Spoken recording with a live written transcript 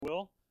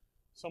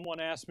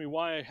Someone asked me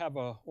why I have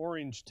an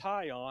orange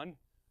tie on.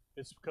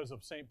 It's because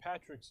of St.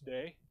 Patrick's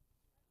Day.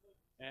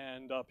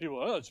 And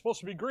people, oh, it's supposed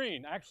to be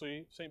green.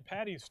 Actually, St.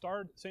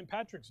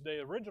 Patrick's Day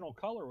original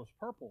color was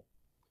purple,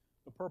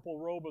 the purple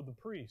robe of the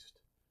priest.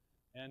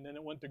 And then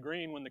it went to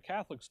green when the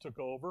Catholics took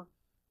over.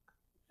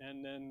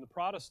 And then the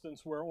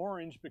Protestants wear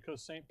orange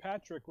because St.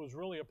 Patrick was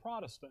really a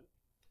Protestant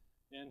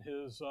in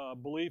his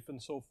belief and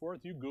so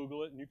forth. You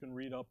Google it and you can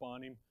read up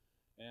on him.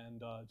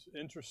 And it's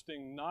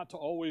interesting not to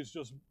always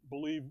just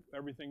believe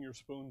everything you're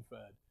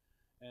spoon-fed.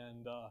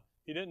 And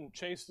he didn't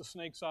chase the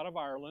snakes out of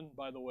Ireland,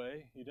 by the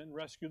way. He didn't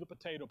rescue the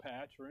potato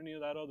patch or any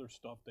of that other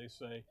stuff they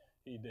say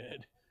he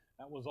did.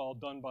 That was all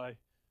done by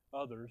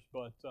others.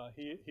 But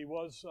he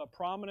was a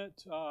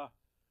prominent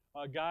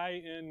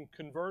guy in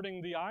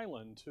converting the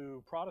island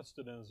to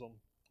Protestantism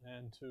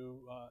and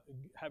to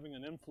having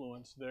an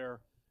influence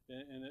there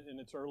in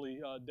its early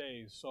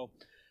days. So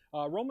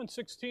Romans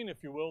 16,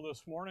 if you will,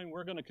 this morning,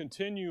 we're going to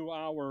continue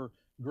our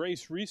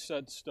Grace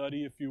Reset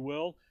study, if you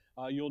will.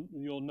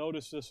 You'll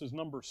notice this is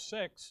number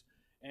 6,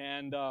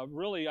 and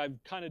really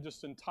I've kind of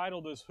just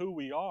entitled this Who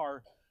We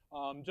Are,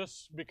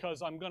 just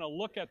because I'm going to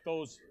look at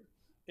those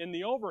in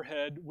the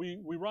overhead. We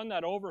run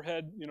that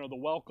overhead, you know, the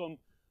welcome,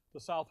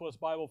 the Southwest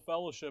Bible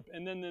Fellowship,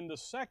 and then in the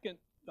second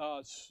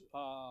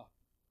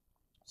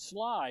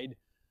slide,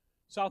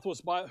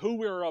 Southwest Bible, who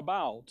we're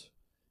about.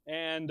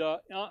 And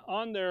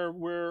on there,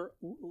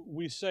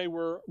 we say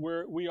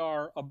we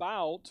are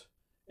about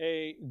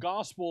a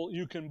gospel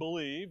you can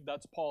believe.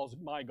 That's Paul's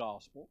my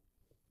gospel.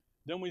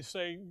 Then we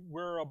say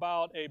we're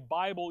about a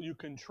Bible you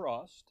can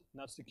trust.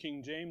 And that's the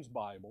King James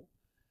Bible.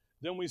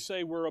 Then we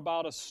say we're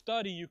about a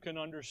study you can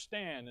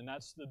understand, and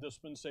that's the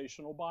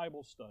dispensational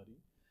Bible study.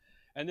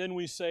 And then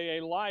we say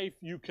a life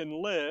you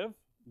can live.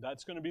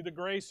 That's going to be the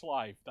grace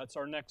life. That's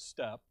our next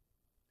step.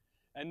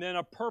 And then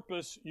a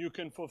purpose you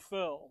can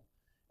fulfill.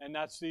 And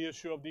that's the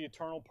issue of the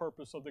eternal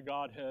purpose of the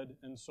Godhead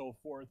and so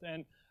forth.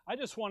 And I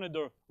just wanted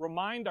to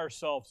remind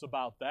ourselves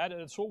about that.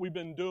 And it's what we've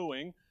been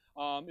doing,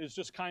 is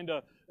just kind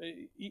of,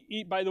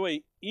 by the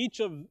way,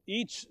 each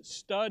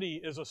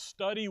study is a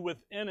study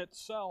within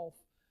itself.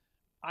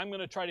 I'm going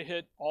to try to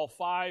hit all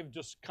 5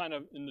 just kind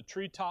of in the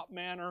treetop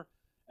manner.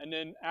 And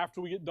then after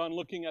we get done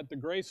looking at the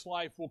grace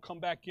life, we'll come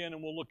back in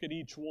and we'll look at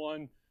each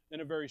one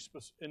in a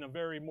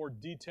very more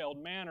detailed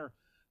manner.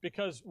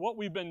 Because what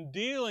we've been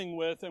dealing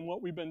with and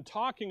what we've been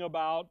talking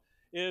about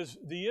is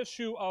the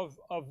issue of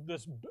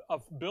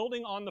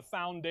building on the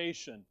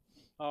foundation.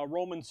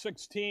 Romans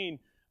 16,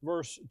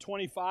 verse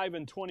 25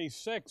 and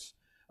 26,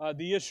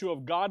 the issue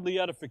of godly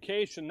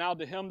edification. Now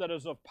to him that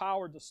is of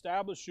power to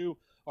establish you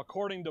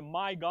according to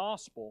my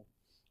gospel,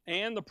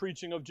 and the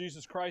preaching of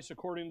Jesus Christ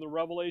according to the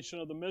revelation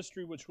of the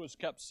mystery which was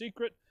kept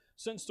secret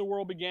since the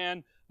world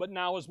began, but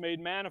now is made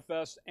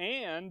manifest,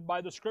 and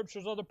by the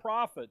scriptures of the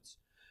prophets.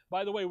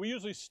 By the way, we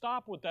usually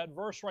stop with that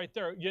verse right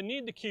there. You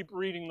need to keep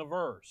reading the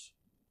verse.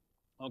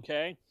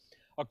 Okay?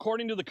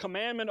 According to the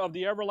commandment of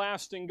the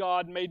everlasting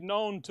God made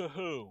known to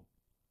who?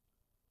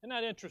 Isn't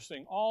that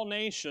interesting? All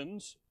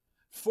nations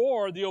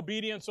for the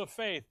obedience of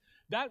faith.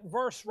 That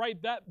verse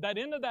that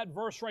end of that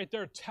verse right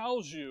there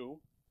tells you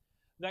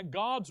that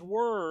God's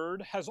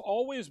Word has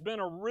always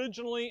been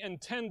originally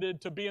intended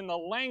to be in the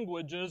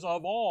languages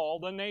of all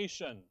the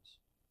nations,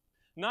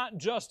 not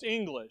just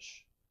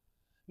English.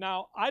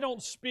 Now, I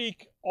don't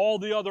speak all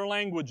the other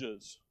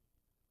languages,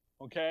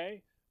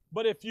 okay?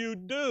 But if you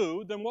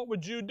do, then what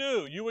would you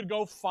do? You would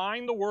go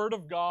find the Word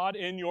of God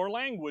in your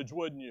language,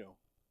 wouldn't you?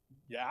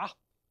 Yeah?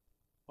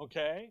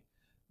 Okay?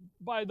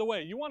 By the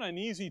way, you want an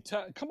easy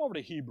test? Come over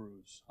to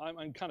Hebrews.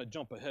 I'm kind of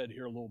jump ahead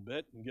here a little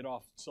bit and get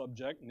off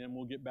subject, and then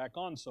we'll get back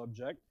on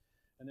subject,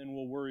 and then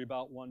we'll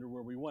wonder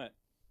where we went.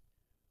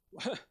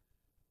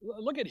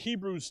 Look at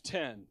Hebrews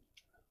 10.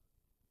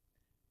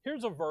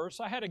 Here's a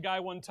verse. I had a guy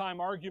one time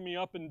argue me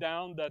up and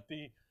down that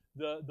the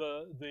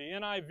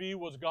NIV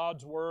was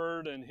God's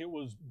Word, and it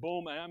was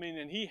boom. I mean,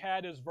 and he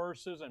had his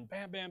verses, and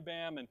bam, bam,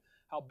 bam, and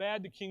how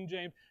bad the King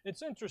James.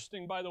 It's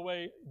interesting, by the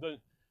way,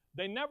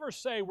 they never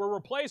say we're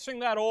replacing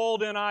that old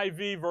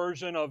NIV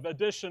version of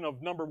edition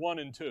of number 1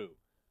 and 2.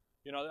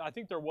 You know, I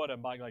think they're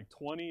like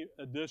 20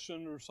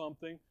 edition or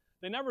something.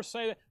 They never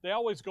say that. They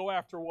always go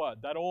after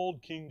what? That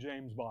old King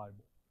James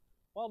Bible.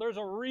 Well, there's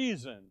a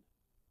reason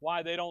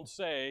why they don't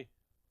say.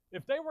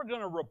 If they were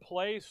going to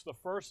replace the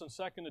first and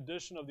second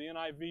edition of the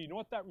NIV, you know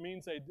what that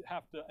means? They'd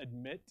have to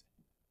admit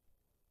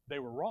they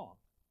were wrong.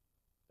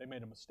 They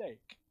made a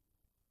mistake.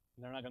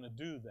 And they're not going to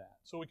do that.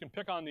 So we can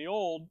pick on the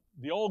old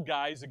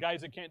guys, the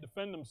guys that can't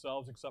defend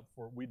themselves, except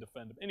for we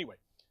defend them. Anyway,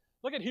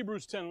 look at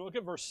Hebrews 10. Look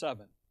at verse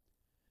 7.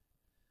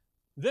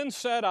 Then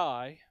said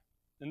I,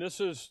 and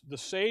this is the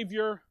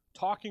Savior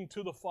talking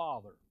to the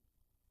Father,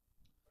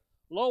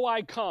 Lo,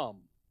 I come.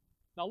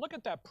 Now look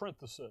at that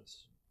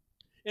parenthesis.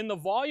 In the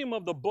volume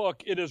of the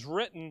book it is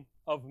written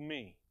of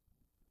me,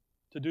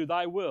 to do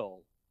thy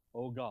will,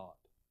 O God.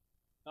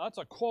 Now that's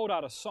a quote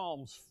out of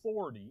Psalms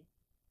 40.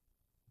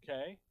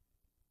 Okay?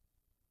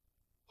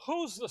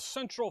 Who's the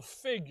central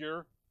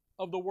figure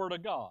of the Word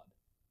of God?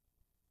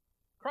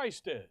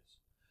 Christ is.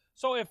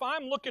 So if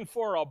I'm looking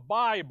for a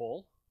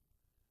Bible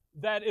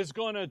that is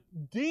going to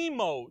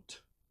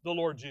demote the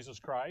Lord Jesus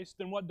Christ,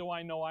 then what do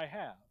I know I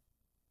have?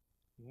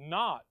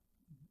 Not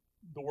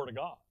the Word of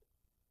God.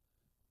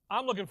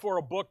 I'm looking for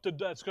a book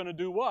that's going to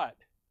do what?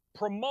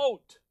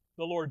 Promote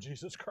the Lord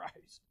Jesus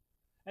Christ.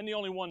 And the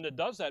only one that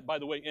does that, by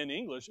the way, in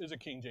English is a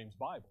King James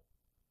Bible.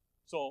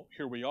 So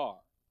here we are,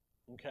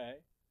 okay?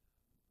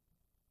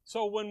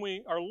 So when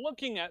we are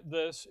looking at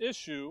this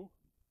issue,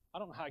 I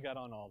don't know how I got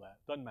on all that.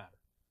 Doesn't matter.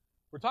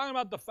 We're talking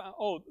about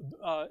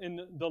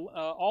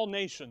all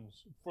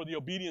nations for the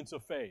obedience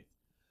of faith.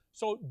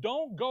 So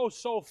don't go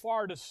so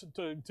far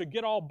to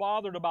get all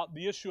bothered about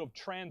the issue of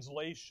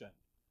translation.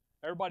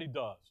 Everybody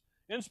does.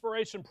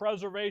 Inspiration,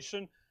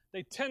 preservation,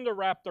 they tend to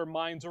wrap their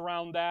minds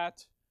around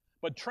that.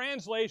 But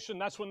translation,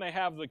 that's when they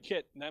have the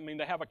kit. I mean,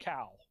 they have a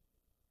cow.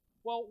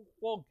 Well,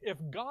 if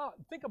God,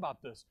 think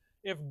about this.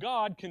 If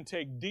God can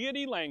take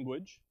deity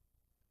language,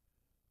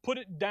 put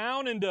it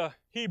down into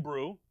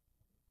Hebrew,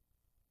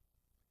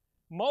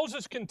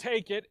 Moses can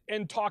take it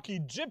and talk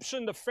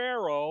Egyptian to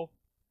Pharaoh,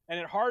 and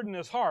it hardened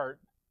his heart,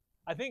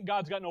 I think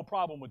God's got no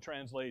problem with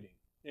translating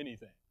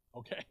anything,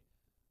 okay?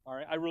 All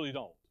right, I really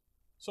don't.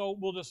 So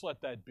we'll just let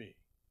that be,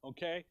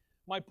 okay?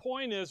 My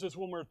point is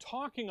when we're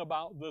talking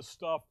about this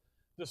stuff,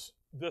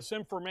 this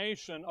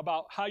information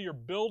about how you're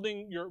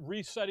building, you're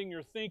resetting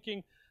your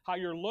thinking, how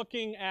you're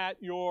looking at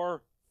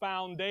your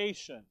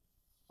foundation,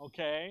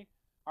 okay?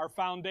 Our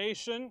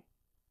foundation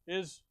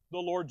is the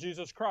Lord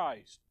Jesus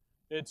Christ.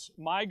 It's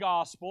my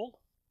gospel,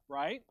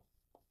 right?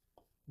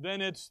 Then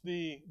it's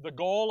the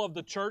goal of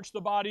the church,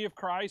 the body of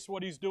Christ,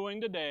 what He's doing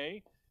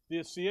today.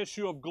 It's the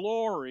issue of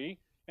glory,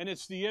 and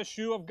it's the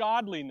issue of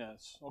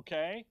godliness,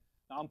 okay?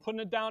 Now, I'm putting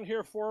it down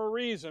here for a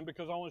reason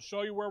because I want to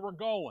show you where we're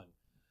going.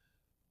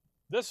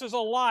 This is a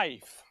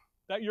life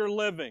that you're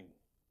living.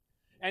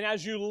 And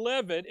as you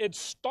live it, it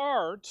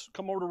starts,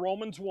 come over to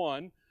Romans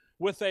 1,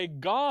 with a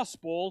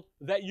gospel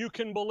that you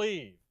can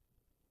believe.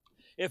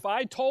 If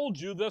I told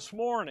you this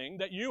morning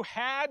that you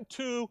had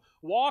to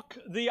walk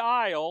the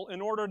aisle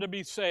in order to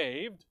be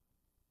saved,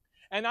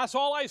 and that's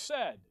all I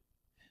said,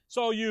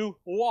 so you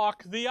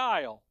walk the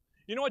aisle.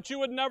 You know what you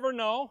would never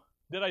know?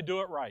 Did I do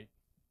it right?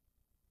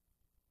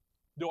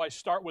 Do I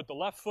start with the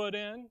left foot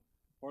in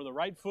or the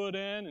right foot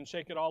in and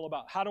shake it all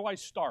about? How do I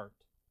start?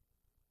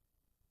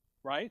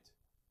 Right?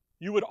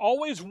 You would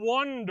always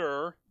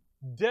wonder,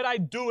 did I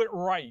do it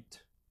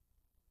right?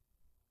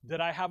 Did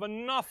I have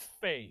enough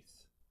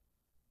faith?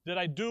 Did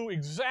I do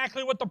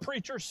exactly what the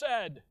preacher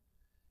said?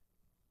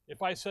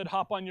 If I said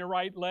hop on your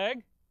right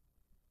leg,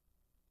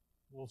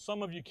 well,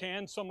 some of you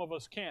can, some of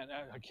us can't.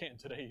 I can't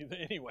today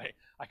anyway.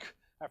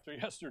 After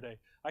yesterday,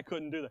 I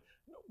couldn't do that.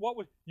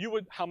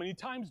 How many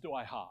times do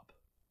I hop?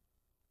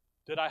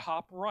 Did I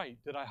hop right?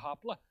 Did I hop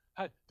left?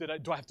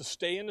 Do I have to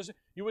stay in this?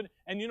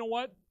 And you know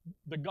what?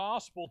 The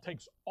gospel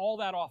takes all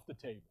that off the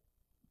table.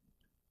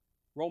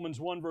 Romans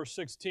 1 verse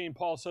 16,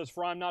 Paul says,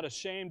 "For I'm not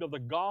ashamed of the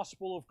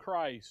gospel of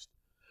Christ,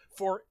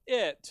 for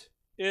it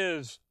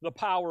is the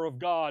power of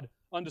God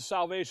unto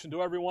salvation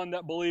to everyone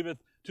that believeth,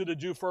 to the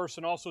Jew first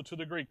and also to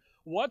the Greek."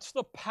 What's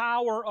the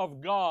power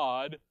of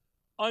God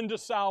unto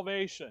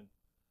salvation?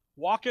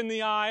 Walking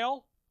the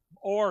aisle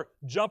or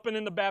jumping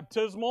in the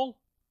baptismal?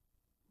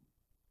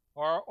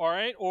 All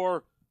right,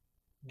 or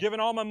giving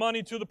all my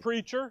money to the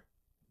preacher?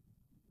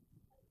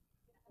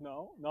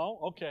 No,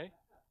 okay.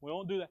 We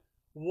won't do that.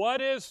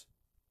 What is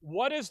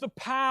the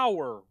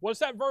power? What does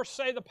that verse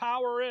say the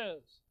power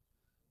is?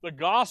 The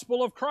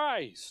gospel of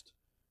Christ.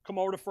 Come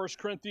over to 1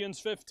 Corinthians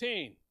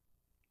 15.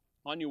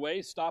 On your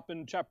way, stop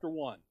in chapter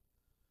 1.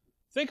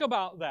 Think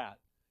about that.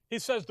 He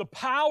says the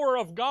power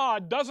of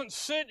God doesn't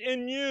sit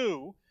in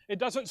you. It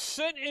doesn't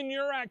sit in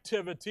your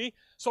activity.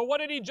 So what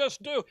did He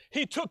just do?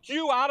 He took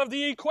you out of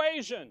the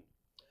equation.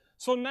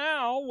 So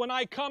now when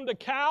I come to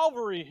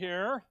Calvary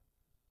here,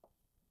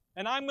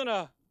 and I'm going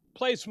to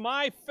place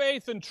my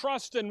faith and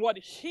trust in what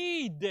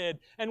He did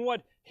and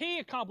what He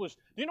accomplished.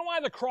 Do you know why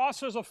the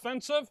cross is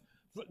offensive?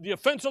 The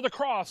offense of the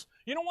cross.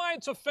 You know why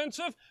it's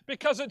offensive?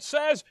 Because it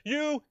says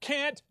you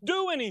can't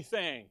do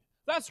anything.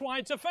 That's why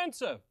it's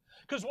offensive.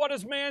 Because what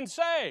does man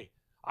say?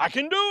 I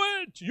can do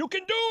it. You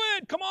can do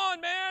it. Come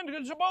on, man.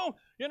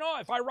 You know,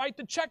 if I write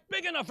the check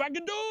big enough, I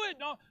can do it.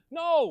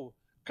 No.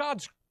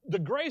 The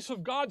grace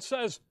of God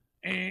says,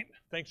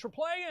 thanks for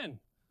playing.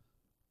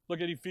 Look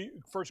at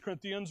 1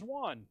 Corinthians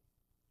 1.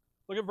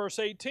 Look at verse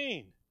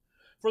 18.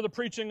 For the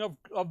preaching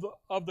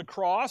of the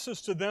cross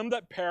is to them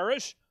that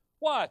perish,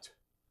 what?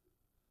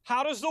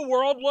 How does the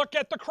world look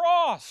at the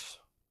cross?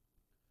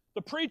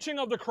 The preaching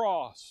of the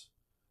cross.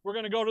 We're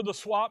going to go to the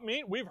swap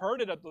meet. We've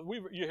heard it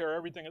you hear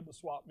everything at the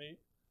swap meet.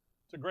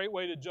 It's a great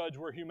way to judge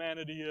where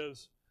humanity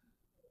is.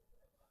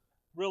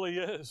 Really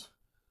is.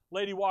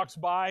 Lady walks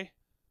by.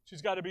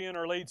 She's got to be in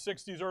her late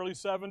 60s, early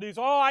 70s.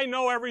 Oh, I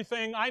know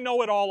everything. I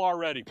know it all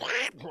already.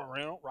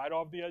 Right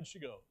off the edge she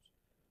goes.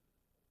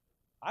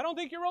 I don't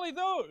think you really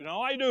do. No,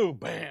 I do.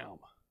 Bam.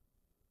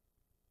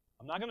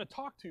 I'm not going to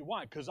talk to you.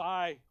 Why? Because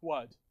I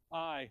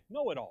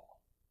know it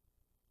all.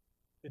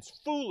 It's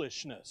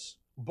foolishness.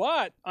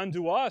 But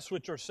unto us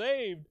which are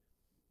saved,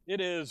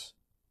 it is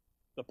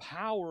the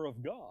power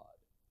of God.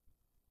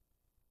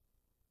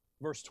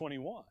 Verse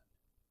 21.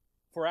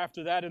 For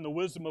after that, in the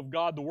wisdom of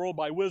God, the world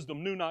by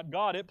wisdom knew not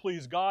God. It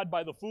pleased God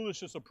by the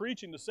foolishness of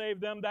preaching to save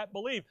them that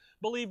believe.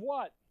 Believe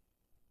what?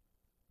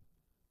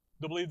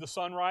 To believe the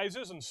sun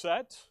rises and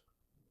sets?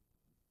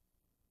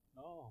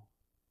 No.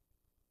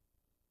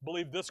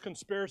 Believe this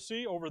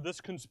conspiracy over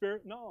this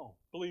conspiracy? No.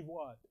 Believe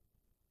what?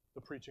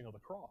 The preaching of the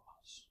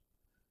cross.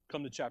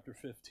 Come to chapter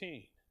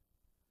 15.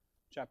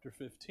 Chapter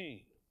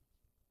 15.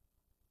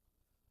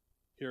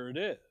 Here it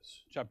is.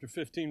 Chapter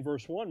 15,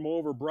 verse 1.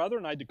 Moreover,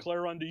 brethren, I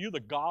declare unto you the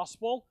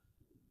gospel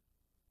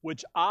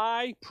which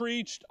I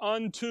preached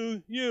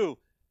unto you.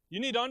 You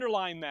need to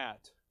underline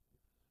that.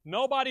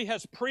 Nobody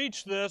has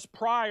preached this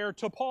prior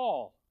to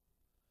Paul.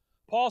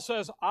 Paul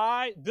says,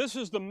 this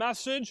is the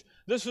message,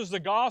 this is the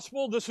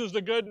gospel, this is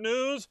the good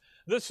news,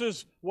 this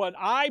is what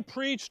I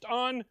preached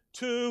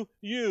unto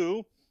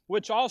you,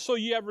 which also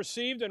ye have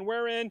received, and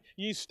wherein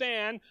ye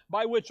stand,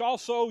 by which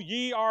also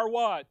ye are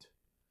what?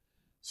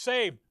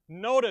 Saved.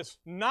 Notice,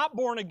 not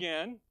born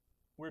again.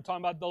 We were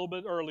talking about that a little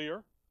bit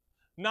earlier.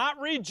 Not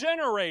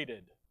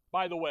regenerated,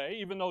 by the way,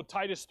 even though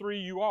Titus 3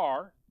 you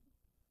are.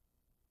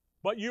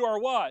 But you are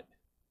what?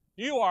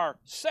 You are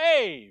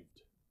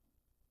saved.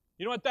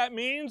 You know what that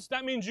means?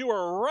 That means you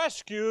are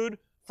rescued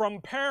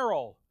from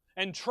peril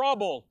and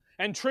trouble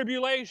and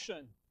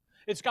tribulation.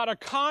 It's got a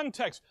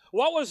context.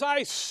 What was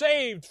I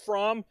saved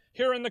from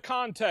here in the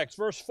context?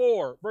 Verse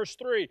 4, verse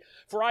 3.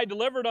 For I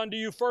delivered unto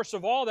you first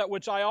of all that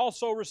which I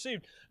also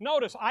received.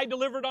 Notice, I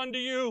delivered unto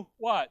you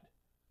what?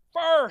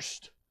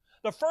 First.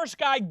 The first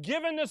guy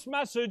given this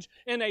message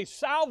in a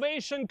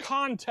salvation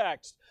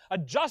context, a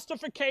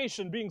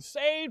justification, being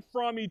saved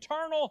from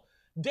eternal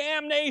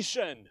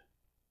damnation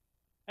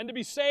and to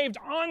be saved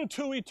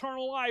unto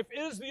eternal life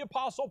is the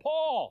Apostle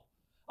Paul.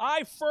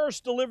 I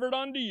first delivered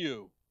unto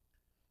you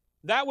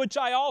that which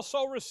I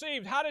also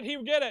received. How did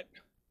he get it?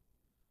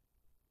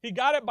 He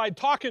got it by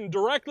talking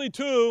directly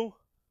to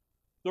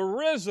the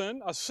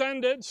risen,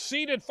 ascended,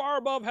 seated far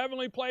above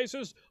heavenly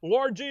places,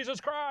 Lord Jesus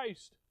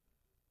Christ.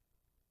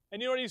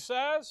 And you know what he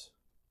says?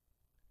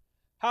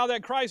 How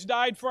that Christ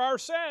died for our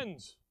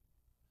sins.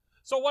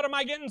 So what am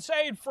I getting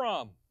saved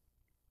from?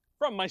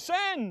 From my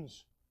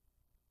sins.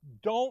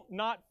 Don't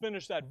not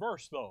finish that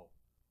verse, though.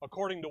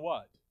 According to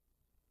what?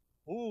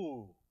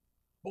 Ooh.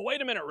 But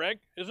wait a minute, Rick.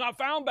 It's not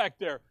found back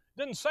there. It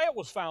didn't say it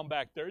was found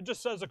back there. It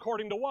just says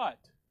according to what?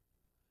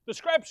 The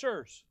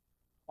Scriptures.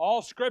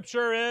 All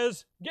Scripture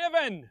is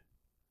given.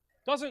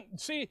 Doesn't,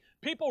 see,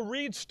 people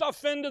read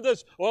stuff into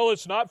this. Well,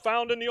 it's not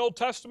found in the Old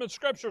Testament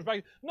Scriptures.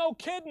 No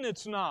kidding,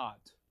 it's not.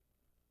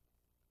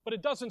 But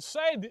it doesn't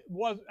say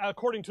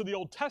according to the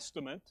Old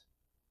Testament.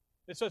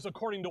 It says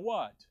according to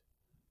what?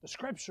 The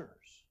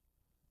Scriptures.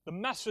 The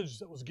message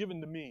that was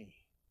given to me.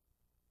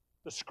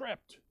 The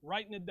script,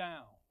 writing it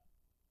down.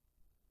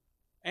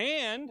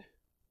 And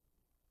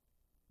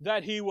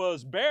that he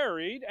was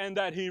buried and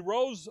that he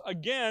rose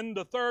again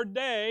the third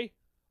day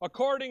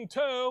according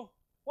to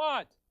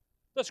what?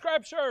 The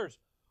Scriptures.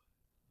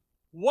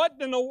 What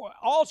in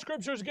all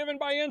Scripture is given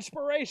by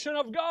inspiration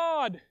of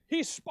God.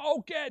 He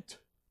spoke it.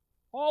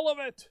 All of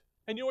it.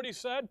 And you know what he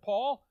said?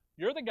 Paul,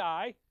 you're the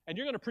guy, and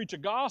you're going to preach a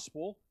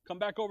gospel. Come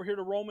back over here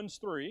to Romans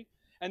 3.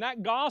 And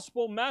that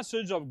gospel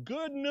message of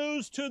good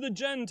news to the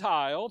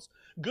Gentiles,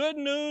 good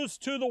news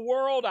to the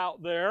world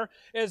out there,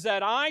 is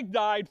that I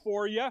died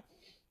for you.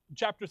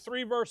 Chapter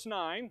 3, verse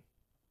 9.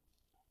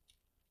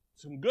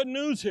 Some good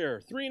news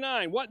here.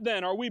 3:9. What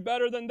then? Are we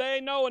better than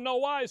they? No, in no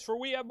wise. For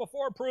we have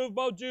before proved,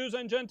 both Jews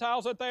and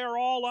Gentiles, that they are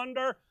all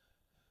under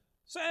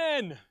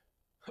sin.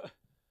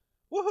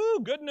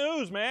 Woohoo! Good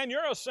news, man.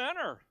 You're a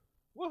sinner.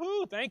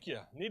 Woohoo! Thank you.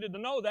 Needed to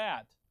know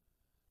that.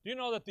 Do you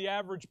know that the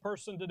average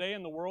person today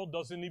in the world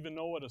doesn't even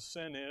know what a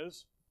sin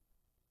is?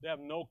 They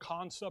have no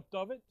concept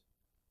of it.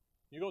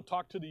 You go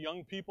talk to the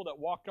young people that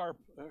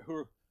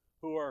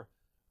who are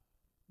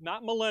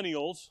not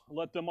millennials.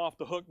 Let them off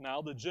the hook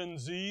now. The Gen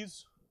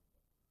Zs.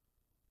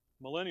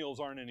 Millennials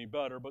aren't any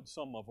better, but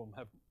some of them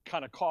have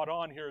kind of caught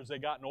on here as they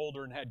gotten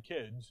older and had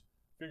kids,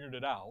 figured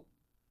it out.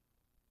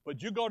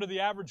 But you go to the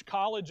average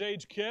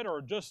college-age kid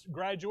or just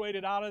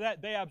graduated out of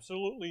that, they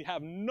absolutely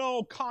have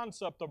no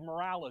concept of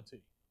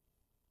morality,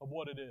 of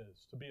what it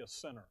is to be a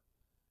sinner.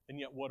 And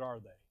yet, what are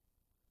they?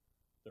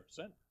 They're a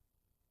sinner.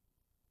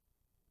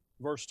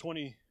 Verse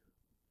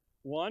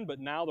 21, but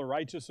now the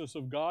righteousness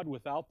of God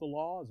without the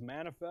law is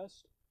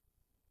manifest,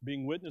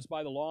 being witnessed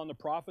by the law and the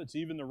prophets,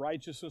 even the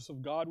righteousness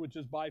of God which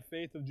is by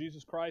faith of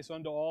Jesus Christ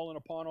unto all and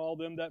upon all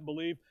them that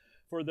believe.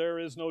 For there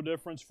is no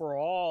difference, for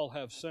all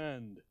have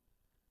sinned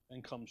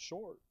and come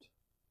short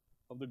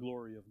of the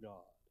glory of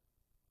God.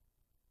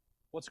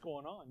 What's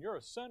going on? You're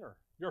a sinner.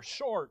 You're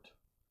short.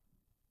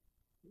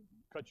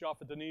 Cut you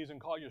off at the knees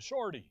and call you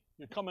shorty.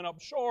 You're coming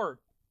up short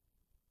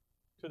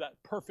to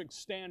that perfect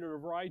standard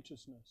of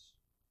righteousness.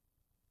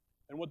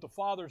 And what the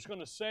Father's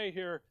going to say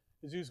here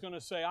is He's going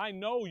to say, I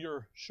know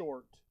you're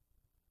short.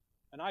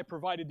 And I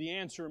provided the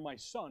answer in my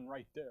Son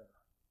right there.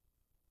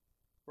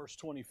 Verse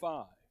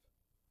 25.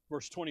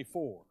 Verse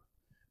 24,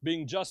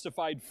 being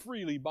justified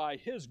freely by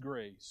His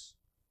grace.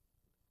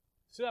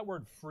 See that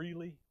word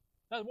freely?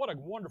 What a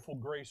wonderful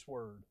grace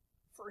word.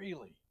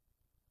 Freely.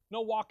 No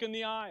walking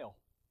the aisle.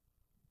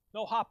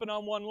 No hopping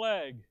on one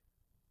leg.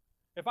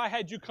 If I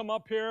had you come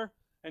up here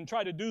and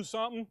try to do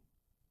something,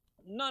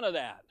 none of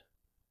that.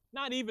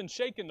 Not even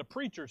shaking the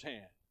preacher's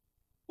hand.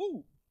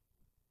 Woo!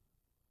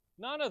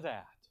 None of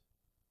that.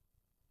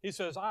 He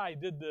says, I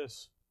did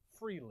this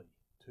freely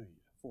to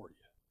you, for you,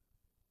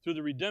 through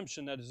the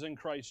redemption that is in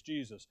Christ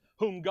Jesus,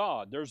 whom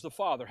God, there's the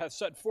Father, hath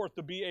set forth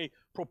to be a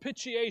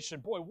propitiation.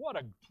 Boy, what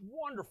a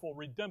wonderful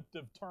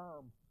redemptive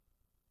term.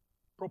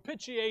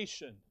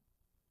 Propitiation.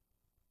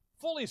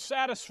 Fully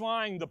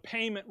satisfying the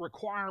payment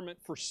requirement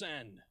for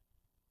sin.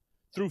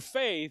 Through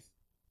faith.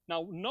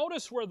 Now,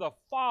 notice where the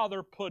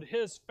Father put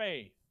His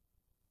faith.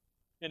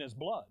 In His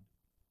blood.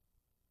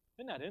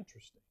 Isn't that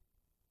interesting?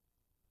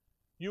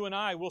 You and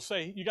I will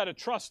say, you got to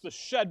trust the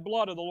shed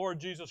blood of the Lord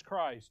Jesus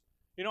Christ.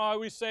 You know why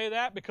we say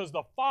that? Because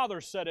the Father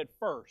said it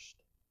first.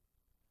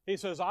 He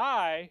says,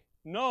 I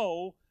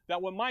know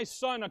that what my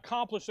Son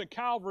accomplished at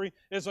Calvary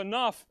is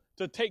enough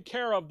to take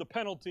care of the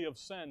penalty of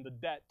sin, the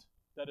debt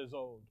that is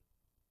owed.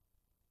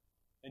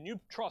 And you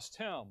trust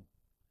Him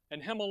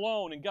and Him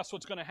alone, and guess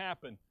what's going to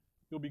happen?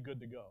 You'll be good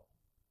to go.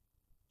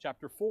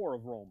 Chapter 4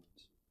 of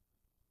Romans.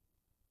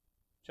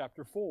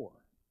 Chapter 4,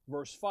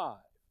 verse 5.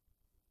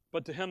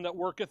 But to him that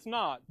worketh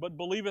not, but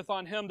believeth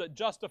on Him that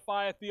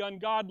justifieth the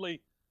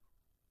ungodly,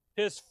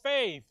 his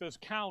faith is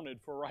counted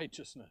for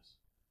righteousness.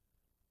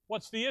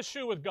 What's the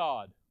issue with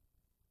God?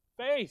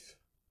 Faith.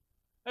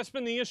 That's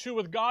been the issue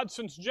with God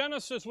since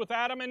Genesis with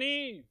Adam and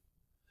Eve.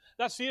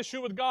 That's the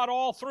issue with God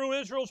all through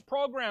Israel's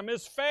program,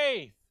 is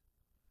faith.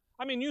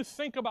 I mean,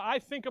 I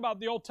think about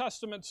the Old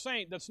Testament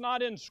saint that's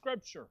not in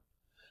Scripture.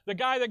 The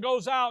guy that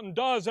goes out and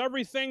does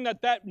everything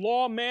that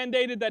law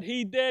mandated that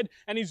he did,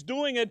 and he's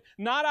doing it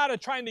not out of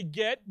trying to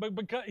get, but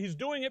because he's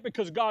doing it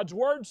because God's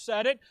Word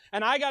said it,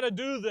 and I got to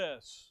do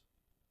this.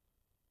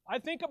 I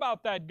think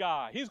about that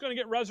guy. He's going to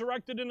get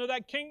resurrected into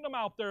that kingdom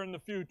out there in the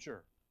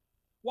future.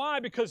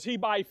 Why? Because he,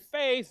 by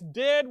faith,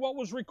 did what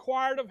was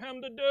required of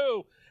him to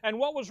do. And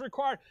what was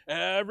required?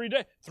 Every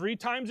day, 3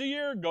 times a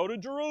year, go to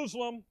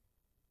Jerusalem.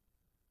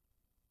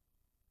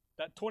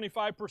 That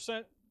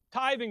 25%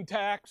 tithing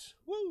tax,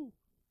 woo!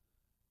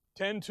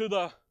 10 to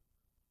the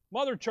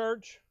mother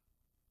church,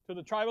 to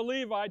the tribe of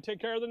Levi, take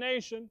care of the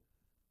nation.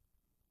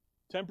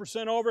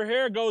 10% over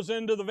here goes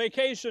into the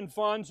vacation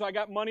fund, so I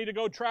got money to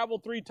go travel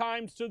 3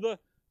 times to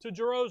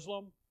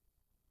Jerusalem.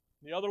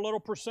 The other little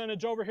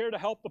percentage over here to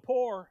help the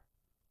poor,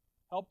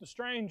 help the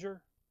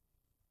stranger.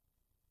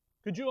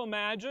 Could you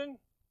imagine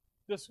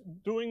this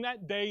doing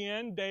that day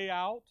in, day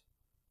out?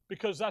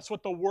 Because that's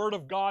what the Word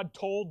of God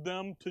told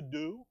them to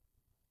do.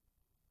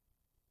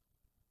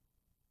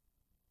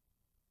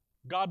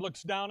 God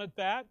looks down at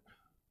that.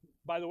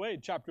 By the way,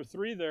 chapter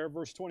 3 there,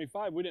 verse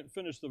 25, we didn't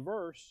finish the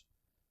verse.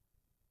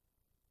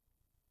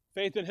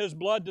 Faith in His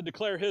blood to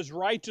declare His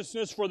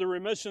righteousness for the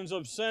remissions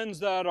of sins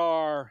that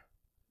are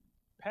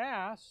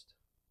past.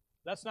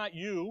 That's not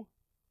you.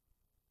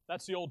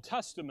 That's the Old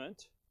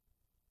Testament.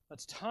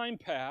 That's time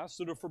past,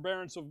 through the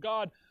forbearance of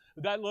God.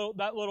 That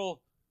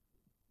little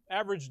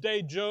average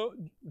day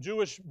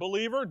Jewish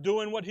believer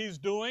doing what he's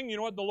doing. You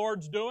know what the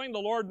Lord's doing? The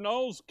Lord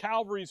knows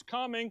Calvary's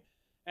coming,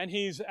 and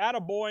He's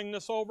attaboying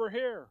this over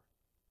here.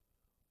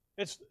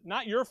 It's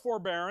not your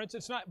forbearance.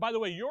 It's not, by the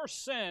way, your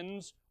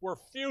sins were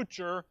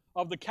future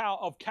of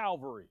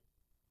Calvary.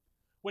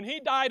 When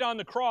He died on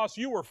the cross,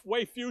 you were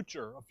way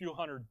future, a few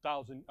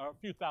thousand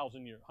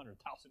years.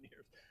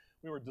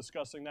 We were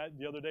discussing that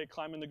the other day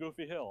climbing the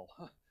Goofy Hill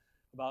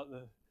about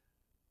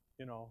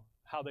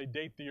how they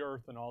date the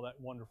earth and all that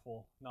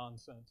wonderful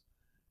nonsense.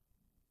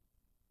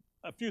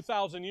 A few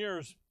thousand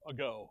years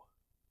ago.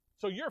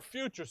 So you're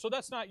future, so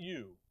that's not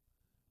you.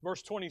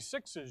 Verse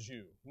 26 is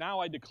you. Now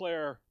I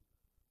declare,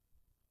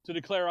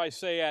 I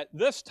say, at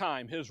this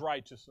time His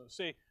righteousness.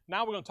 See,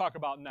 now we're going to talk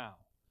about now.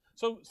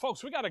 So,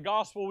 folks, we got a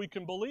gospel we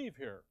can believe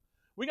here.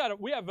 We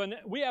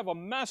have a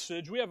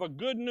message. We have a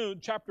good news.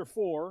 Chapter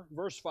 4,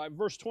 verse 5,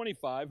 verse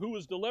 25. Who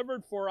was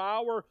delivered for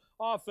our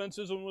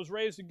offenses and was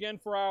raised again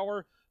for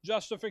our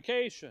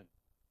justification.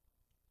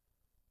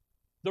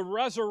 The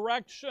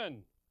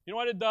resurrection. You know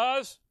what it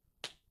does?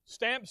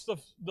 Stamps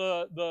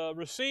the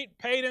receipt,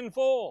 paid in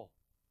full.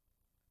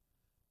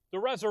 The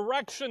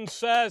resurrection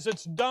says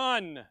it's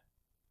done.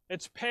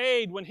 It's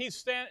paid. When He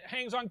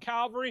hangs on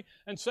Calvary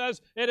and says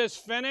it is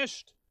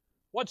finished,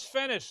 what's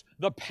finished?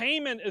 The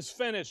payment is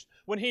finished.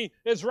 When He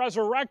is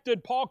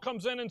resurrected, Paul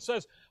comes in and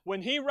says,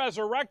 when He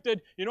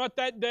resurrected, you know what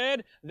that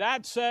did?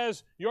 That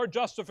says your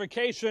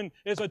justification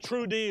is a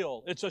true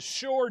deal. It's a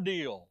sure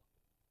deal.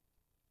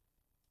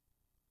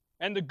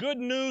 And the good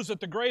news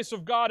that the grace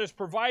of God has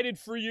provided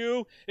for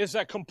you is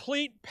a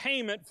complete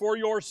payment for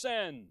your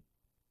sin.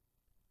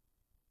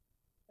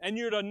 And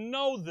you're to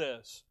know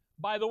this.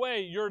 By the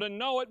way, you're to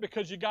know it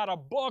because you got a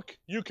book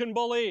you can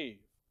believe.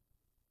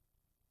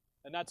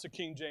 And that's the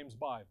King James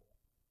Bible,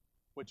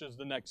 which is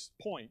the next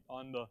point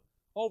on the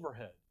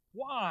overhead.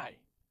 Why?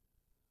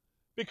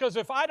 Because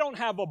if I don't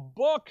have a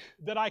book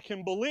that I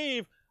can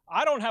believe,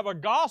 I don't have a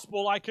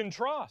gospel I can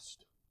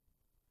trust.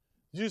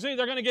 You see,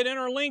 they're going to get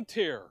interlinked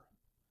here.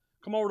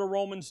 Come over to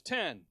Romans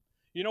 10.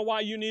 You know why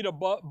you need a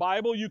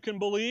Bible you can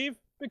believe?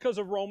 Because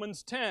of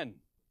Romans 10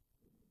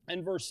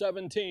 and verse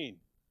 17.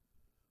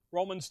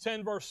 Romans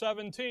 10, verse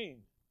 17.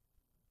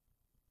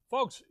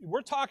 Folks,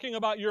 we're talking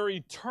about your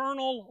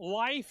eternal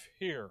life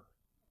here.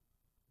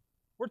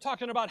 We're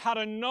talking about how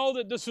to know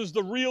that this is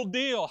the real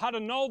deal, how to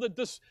know that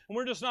this, and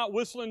we're just not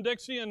whistling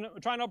Dixie and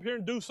trying to up here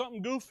and do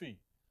something goofy.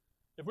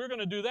 If we're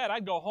going to do that,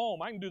 I'd go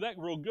home. I can do that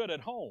real good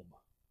at home.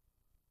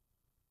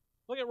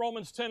 Look at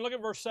Romans 10, look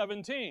at verse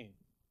 17.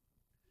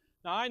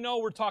 Now, I know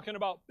we're talking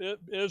about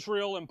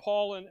Israel and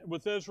Paul and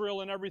with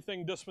Israel and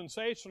everything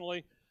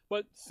dispensationally,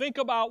 but think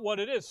about what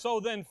it is. So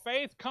then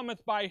faith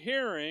cometh by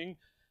hearing,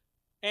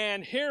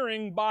 and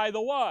hearing by the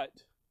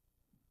what?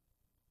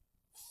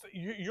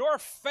 Your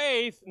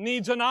faith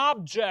needs an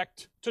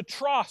object to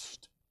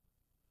trust.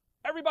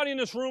 Everybody in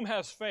this room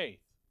has faith.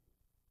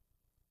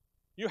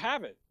 You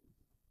have it.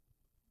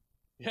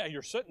 Yeah,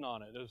 you're sitting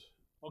on it.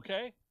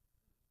 Okay?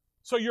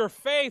 So your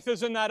faith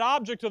is in that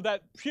object of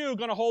that pew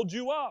going to hold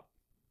you up.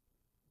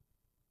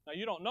 Now,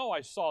 you don't know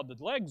I sawed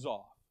the legs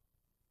off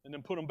and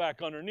then put them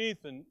back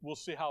underneath, and we'll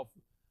see how.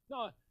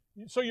 No.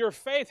 So your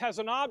faith has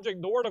an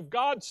object. The Word of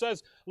God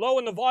says, lo,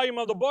 in the volume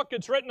of the book,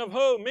 it's written of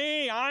who?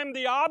 Me. I'm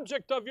the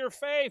object of your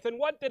faith. And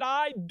what did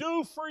I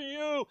do for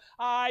you?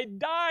 I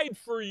died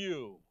for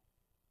you.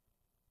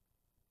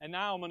 And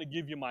now I'm going to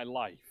give you my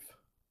life.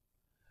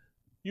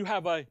 You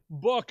have a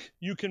book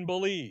you can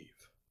believe.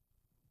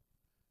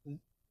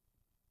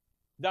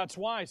 That's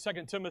why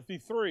 2 Timothy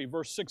 3,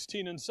 verse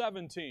 16 and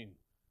 17.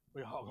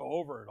 We all go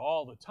over it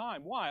all the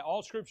time. Why?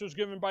 All Scripture is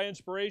given by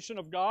inspiration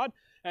of God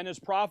and is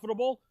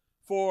profitable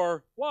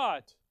for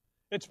what?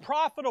 It's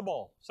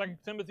profitable. 2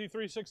 Timothy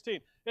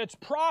 3:16. It's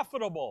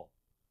profitable.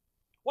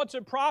 What's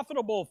it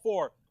profitable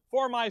for?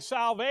 For my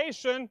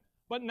salvation,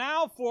 but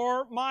now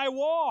for my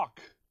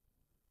walk.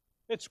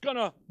 It's going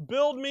to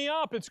build me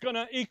up. It's going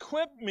to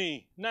equip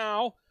me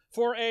now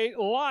for a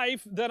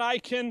life that I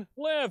can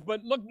live.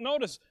 But look,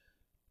 notice,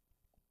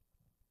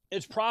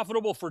 it's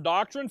profitable for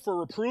doctrine, for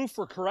reproof,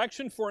 for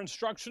correction, for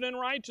instruction in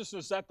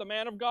righteousness, that the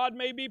man of God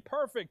may be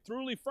perfect,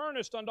 truly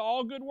furnished unto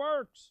all good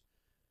works.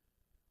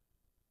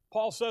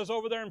 Paul says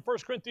over there in 1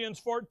 Corinthians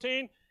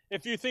 14,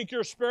 if you think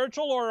you're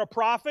spiritual or a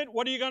prophet,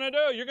 what are you going to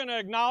do? You're going to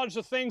acknowledge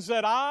the things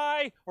that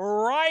I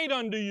write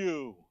unto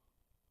you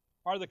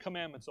are the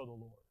commandments of the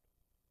Lord.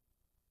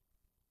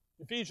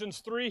 Ephesians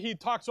 3, he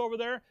talks over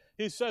there,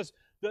 he says,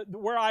 that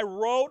where I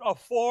wrote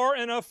afore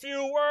in a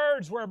few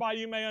words, whereby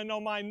you may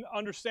know my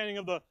understanding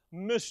of the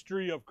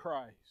mystery of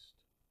Christ.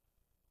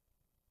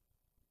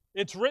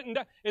 It's written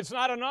down. It's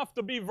not enough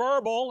to be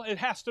verbal. It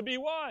has to be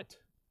what?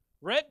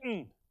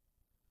 Written.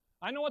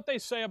 I know what they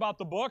say about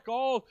the book.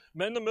 Oh,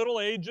 men in the Middle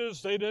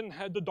Ages, they didn't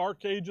have the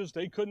Dark Ages.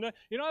 They couldn't.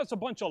 You know, that's a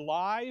bunch of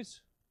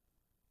lies.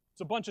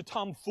 It's a bunch of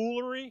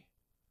tomfoolery.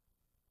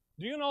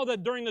 Do you know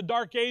that during the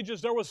Dark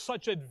Ages there was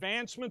such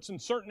advancements in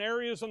certain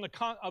areas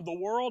of the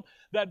world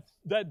that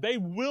they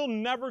will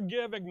never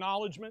give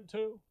acknowledgement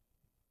to?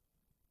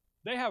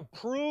 They have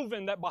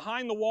proven that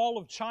behind the wall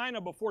of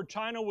China, before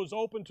China was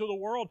open to the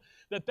world,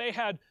 that they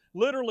had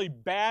literally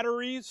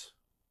batteries,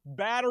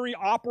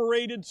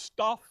 battery-operated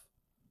stuff.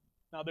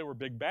 Now, they were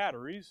big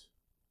batteries.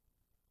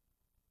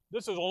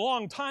 This is a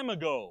long time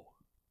ago.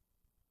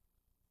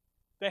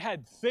 They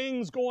had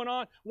things going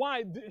on.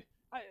 Why?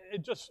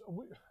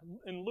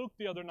 In Luke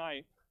the other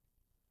night,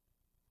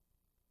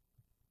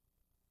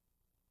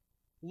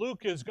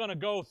 Luke is going to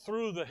go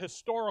through the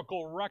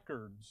historical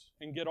records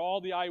and get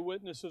all the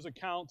eyewitnesses'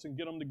 accounts and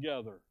get them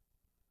together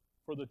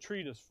for the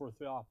treatise for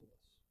Theophilus.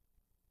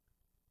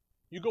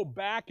 You go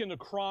back in the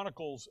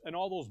Chronicles and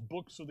all those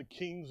books of the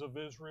kings of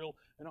Israel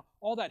and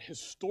all that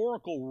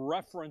historical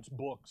reference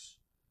books.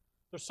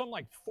 There's something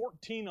like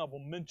 14 of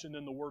them mentioned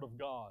in the Word of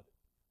God,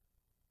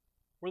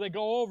 where they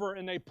go over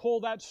and they pull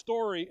that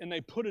story and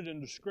they put it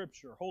into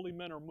Scripture. Holy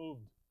men are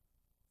moved,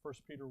 1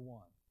 Peter 1.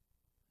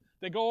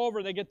 They go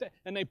over, they get that,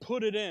 and they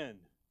put it in.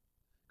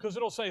 Because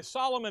it'll say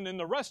Solomon and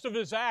the rest of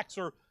his acts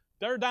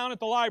they're down at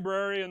the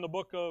library in the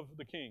book of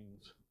the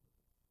Kings.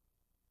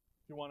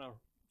 If you want to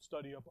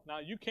study up. Now,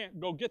 you can't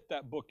go get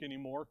that book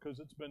anymore because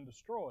it's been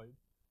destroyed.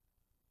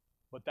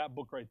 But that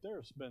book right there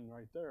has been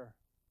right there.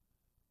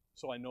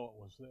 So I know it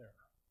was there.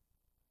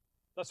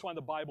 That's why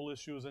the Bible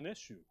issue is an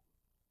issue.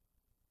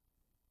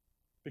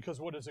 Because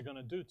what is it going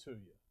to do to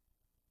you?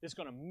 It's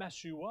going to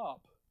mess you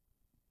up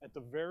at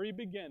the very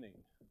beginning.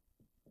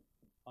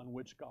 On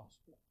which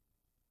gospel?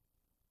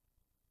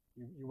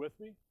 You with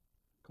me?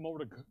 Come over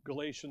to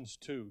Galatians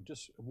 2.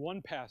 Just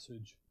one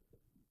passage.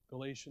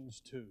 Galatians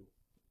 2.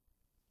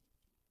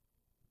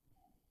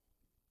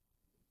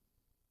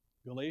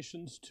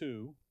 Galatians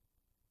 2,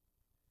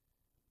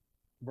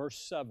 verse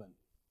 7.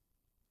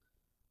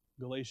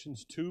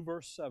 Galatians 2,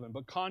 verse 7.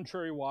 But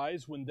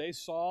contrariwise, when they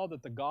saw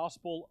that the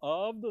gospel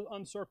of the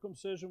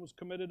uncircumcision was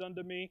committed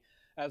unto me,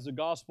 as the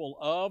gospel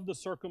of the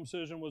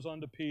circumcision was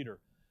unto Peter.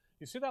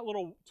 You see that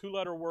little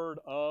two-letter word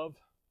of?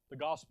 the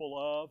gospel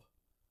of.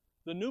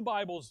 The New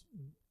Bibles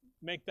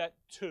make that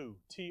to,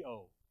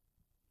 T-O.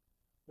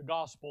 The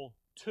gospel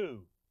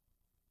to.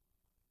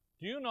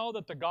 Do you know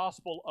that the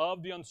gospel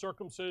of the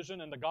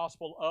uncircumcision and the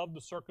gospel of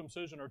the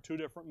circumcision are two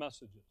different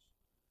messages?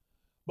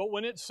 But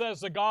when it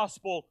says the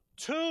gospel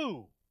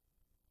to,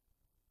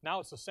 now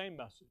it's the same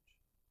message.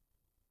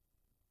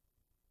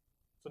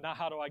 So now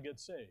how do I get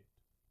saved?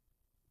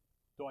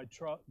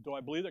 Do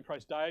I believe that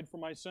Christ died for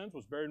my sins,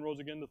 was buried and rose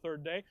again the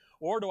third day?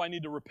 Or do I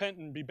need to repent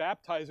and be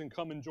baptized and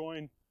come and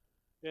join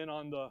in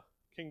on the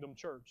kingdom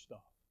church stuff?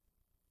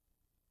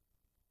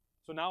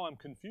 So now I'm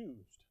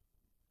confused.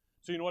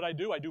 So you know what I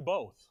do? I do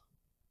both.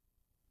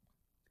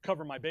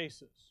 Cover my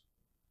bases.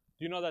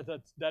 Do you know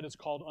that is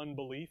called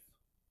unbelief?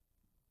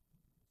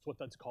 That's what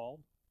that's called.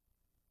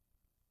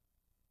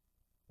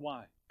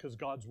 Why? Because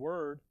God's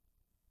Word,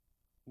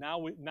 now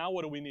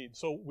what do we need?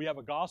 So we have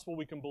a gospel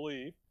we can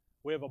believe.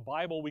 We have a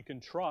Bible we can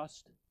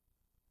trust.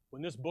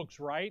 When this book's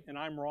right and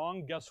I'm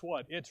wrong, guess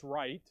what? It's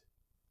right.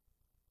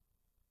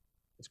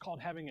 It's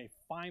called having a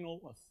final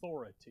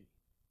authority.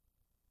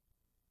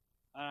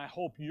 And I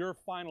hope your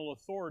final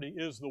authority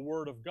is the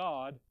Word of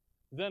God,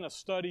 then a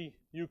study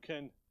you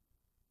can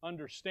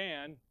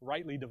understand,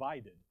 rightly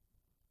divided.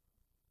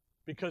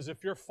 Because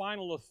if your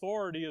final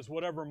authority is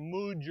whatever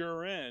mood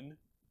you're in,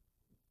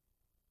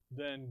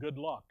 then good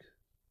luck.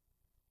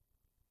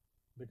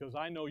 Because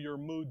I know your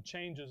mood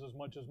changes as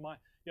much as mine.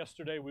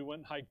 Yesterday we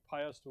went and hiked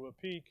Piestewa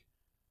Peak,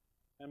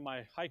 and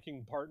my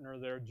hiking partner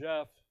there,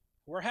 Jeff,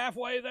 we're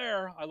halfway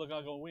there. I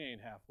go, we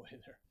ain't halfway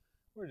there.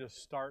 We're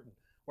just starting.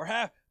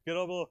 We're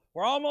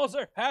almost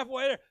there,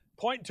 halfway there.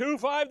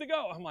 0.25 to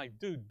go. I'm like,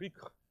 dude,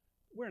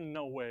 we're in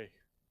no way.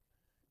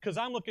 Because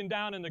I'm looking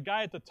down and the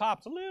guy at the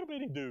top's a little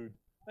bitty dude.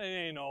 There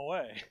ain't no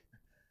way.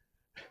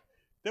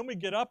 Then we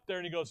get up there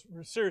and he goes,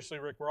 seriously,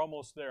 Rick, we're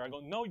almost there. I go,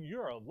 no,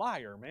 you're a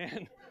liar,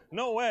 man.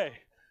 No way.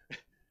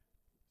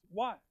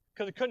 Why?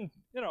 Because it couldn't,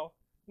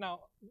 now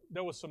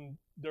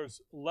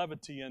there's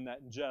levity in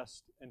that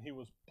jest, and he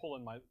was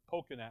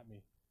poking at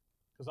me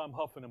because I'm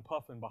huffing and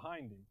puffing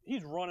behind him.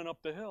 He's running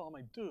up the hill. I'm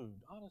like, dude,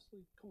 honestly,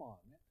 come on,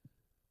 man.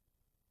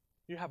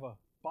 You have a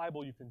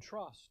Bible you can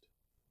trust.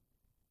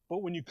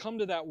 But when you come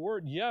to that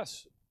word,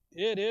 yes,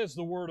 it is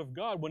the Word of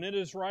God. When it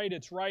is right,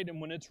 it's right. And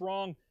when it's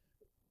wrong,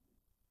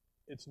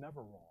 it's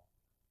never wrong.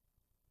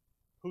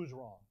 Who's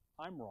wrong?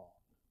 I'm wrong.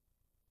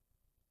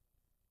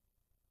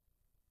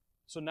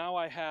 So now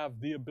I have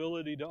the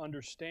ability to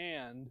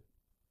understand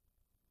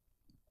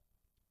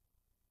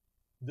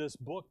this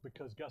book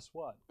because guess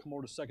what? Come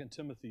over to 2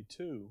 Timothy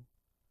 2.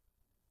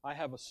 I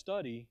have a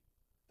study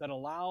that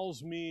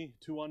allows me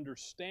to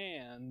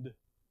understand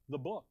the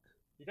book.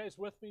 You guys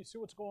with me? See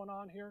what's going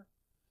on here?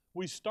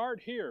 We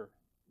start here.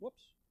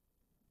 Whoops.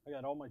 I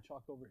got all my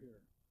chalk over here.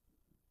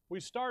 We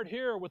start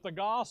here with the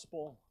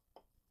gospel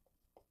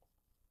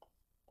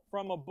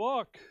from a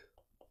book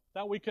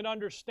that we can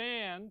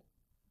understand,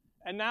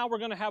 and now we're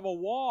going to have a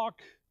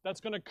walk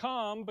that's going to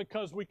come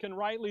because we can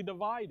rightly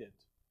divide it.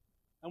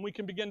 And we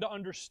can begin to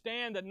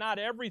understand that not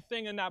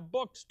everything in that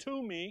book's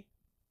to me,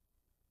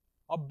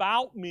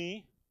 about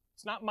me.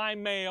 It's not my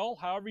mail,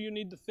 however you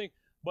need to think,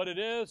 but it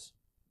is.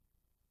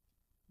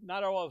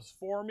 Not all of it's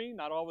for me,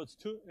 not all of it's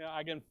to me.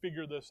 I can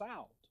figure this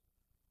out.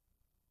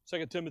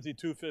 2 Timothy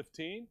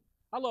 2:15.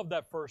 I love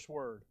that first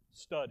word,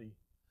 study.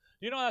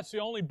 You know that's the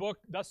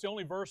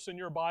only verse in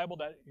your Bible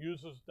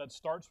that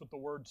starts with the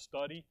word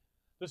study.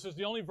 This is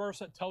the only verse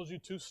that tells you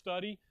to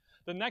study.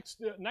 The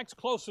next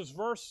closest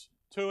verse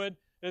to it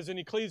is in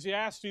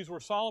Ecclesiastes where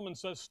Solomon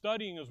says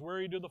studying is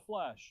weary to the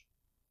flesh.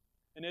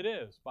 And it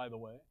is, by the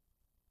way.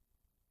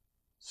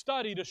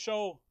 Study to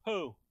show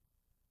who?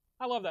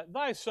 I love that.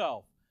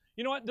 Thyself.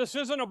 You know what? This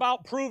isn't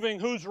about proving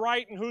who's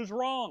right and who's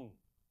wrong.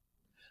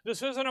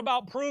 This isn't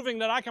about proving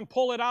that I can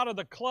pull it out of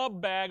the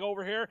club bag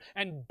over here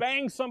and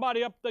bang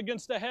somebody up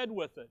against the head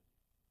with it.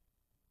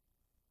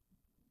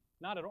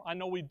 Not at all. I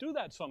know we do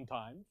that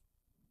sometimes.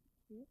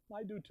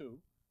 I do too.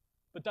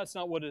 But that's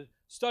not what it is.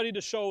 Study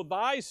to show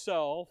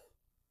thyself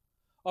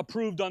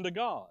approved unto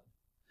God.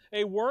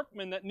 A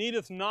workman that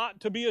needeth not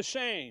to be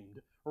ashamed,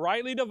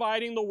 rightly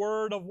dividing the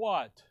word of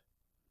what?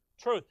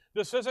 Truth.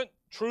 This isn't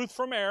truth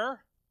from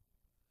error,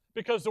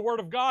 because the word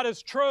of God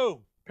is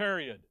true,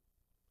 period.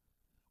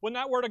 When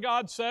that word of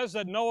God says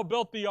that Noah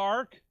built the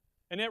ark,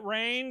 and it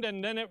rained,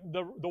 and then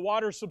the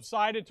water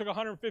subsided, it took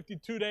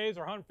 152 days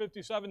or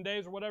 157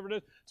 days or whatever it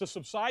is to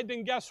subside,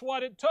 then guess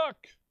what it took?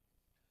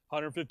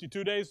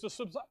 152 days to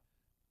subside.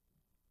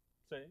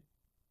 See?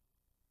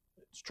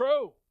 It's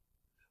true.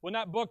 When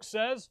that book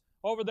says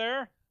over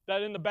there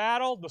that in the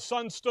battle the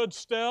sun stood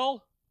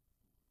still,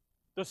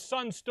 the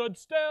sun stood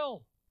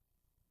still.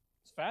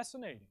 It's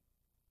fascinating.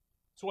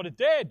 It's what it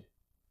did.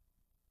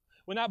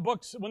 When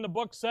the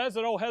book says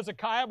that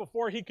Hezekiah,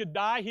 before he could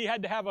die, he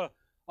had to have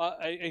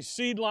a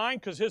seed line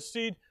because his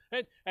seed,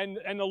 and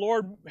the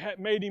Lord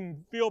made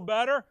him feel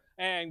better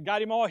and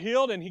got him all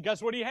healed, and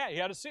guess what he had? He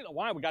had a seed line.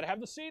 Why? We got to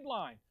have the seed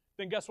line.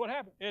 Then guess what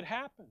happened? It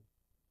happened.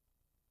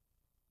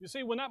 You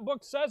see, when that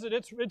book says it,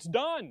 it's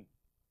done.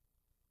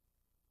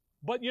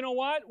 But you know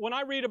what? When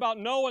I read about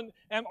Noah,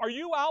 and are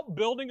you out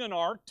building an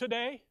ark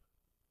today?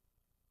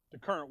 The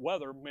current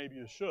weather, maybe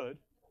you should.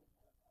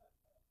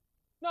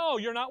 No,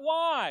 you're not.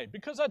 Why?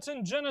 Because that's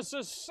in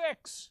Genesis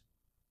 6.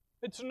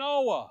 It's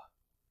Noah.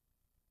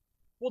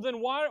 Well,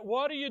 then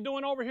what are you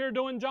doing over here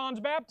doing John's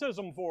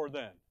baptism for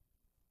then?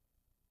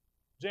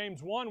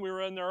 James 1, we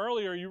were in there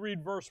earlier. You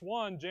read verse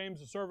 1, James,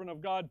 the servant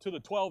of God, to the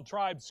 12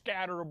 tribes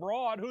scattered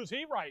abroad. Who's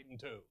he writing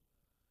to?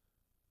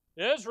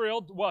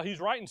 Israel. Well, he's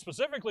writing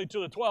specifically to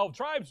the 12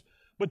 tribes.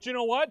 But you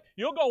know what?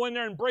 You'll go in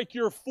there and break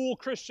your fool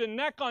Christian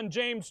neck on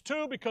James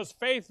 2 because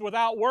faith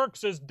without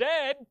works is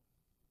dead.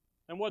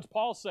 And what's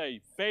Paul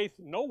say? Faith,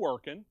 no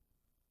working.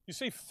 You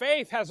see,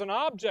 faith has an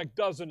object,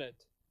 doesn't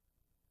it?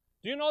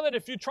 Do you know that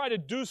if you try to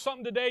do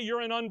something today,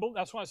 you're in unbelief?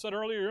 That's why I said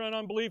earlier, you're in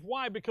unbelief.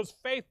 Why? Because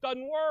faith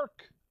doesn't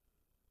work.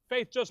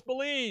 Faith just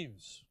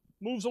believes,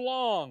 moves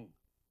along.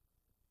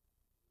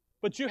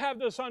 But you have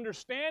this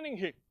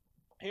understanding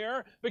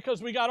here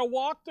because we got a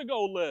walk to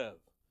go live.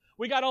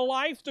 We got a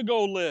life to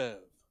go live.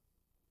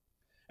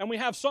 And we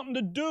have something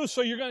to do,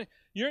 so you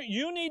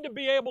need to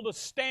be able to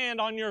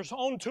stand on your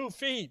own 2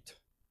 feet.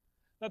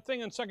 That thing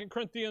in 2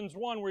 Corinthians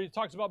 1 where he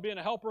talks about being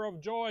a helper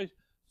of joy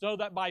so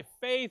that by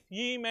faith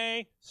ye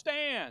may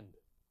stand.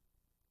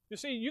 You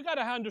see, you got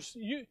to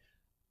understand.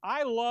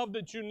 I love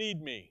that you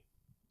need me.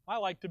 I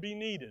like to be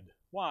needed.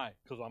 Why?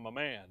 Because I'm a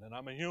man and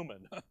I'm a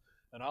human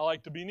and I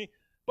like to be needed.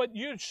 But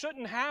you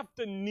shouldn't have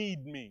to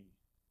need me.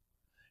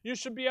 You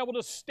should be able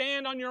to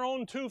stand on your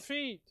own 2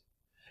 feet.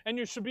 And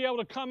you should be able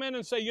to come in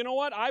and say, you know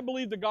what? I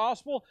believe the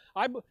gospel.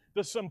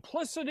 The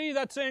simplicity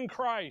that's in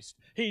Christ.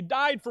 He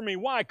died for me.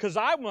 Why? Because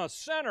I'm a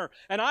sinner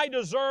and I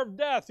deserve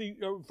death.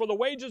 For the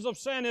wages of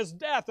sin is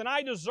death, and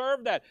I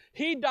deserve that.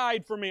 He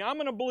died for me. I'm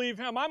going to believe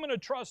Him. I'm going to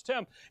trust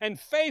Him. And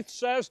faith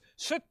says,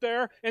 sit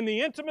there in the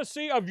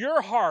intimacy of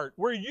your heart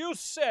where you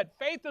sit.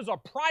 Faith is a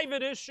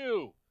private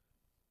issue.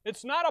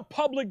 It's not a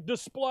public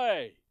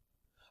display.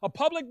 A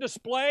public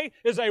display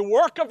is a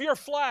work of your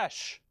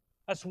flesh.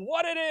 That's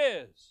what it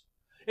is.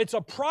 It's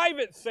a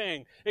private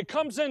thing. It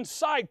comes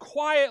inside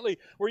quietly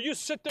where you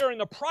sit there in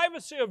the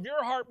privacy of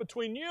your heart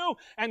between you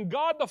and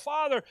God the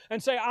Father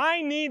and say,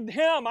 I need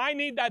Him. I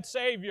need that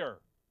Savior.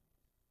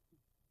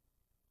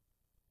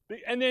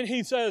 And then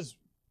He says,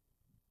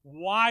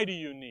 why do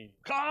you need?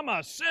 I'm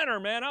a sinner,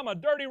 man. I'm a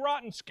dirty,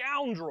 rotten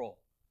scoundrel.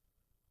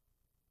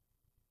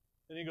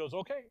 And He goes,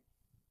 okay,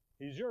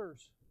 He's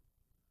yours.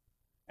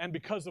 And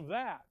because of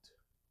that,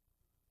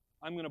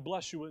 I'm going to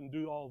bless you and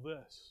do all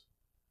this.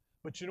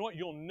 But you know what?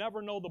 You'll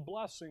never know the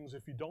blessings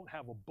if you don't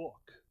have a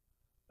book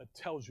that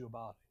tells you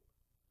about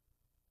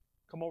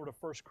it. Come over to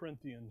 1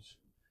 Corinthians.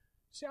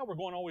 See how we're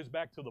going always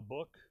back to the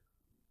book?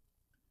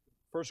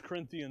 1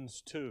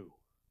 Corinthians 2.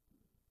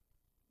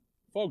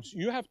 Folks,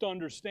 you have to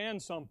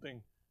understand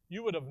something.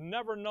 You would have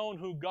never known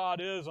who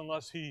God is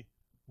unless He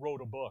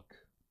wrote a book.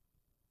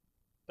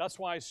 That's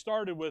why I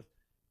started with,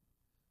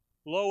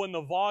 lo, in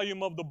the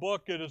volume of the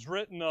book it is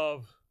written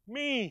of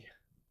me.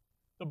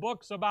 The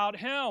book's about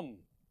Him.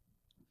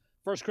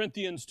 1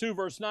 Corinthians 2,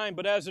 verse 9,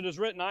 but as it is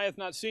written, eye hath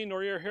not seen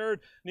nor ear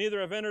heard,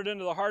 neither have entered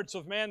into the hearts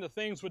of man the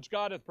things which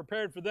God hath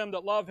prepared for them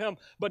that love Him,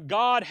 but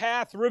God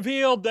hath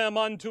revealed them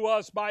unto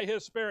us by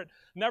His Spirit.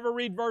 Never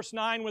read verse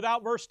 9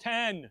 without verse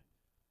 10.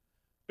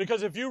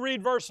 Because if you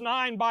read verse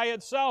 9 by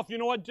itself, you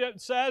know what it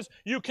says?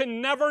 You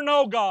can never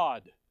know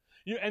God.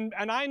 And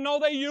I know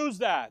they use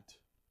that.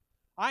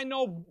 I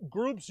know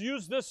groups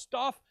use this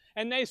stuff,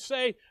 and they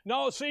say,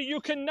 no, see, you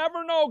can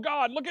never know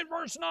God. Look at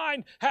verse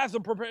 9.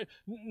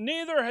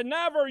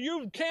 Never,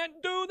 you can't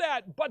do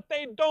that. But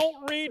they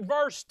don't read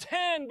verse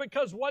 10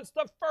 because what's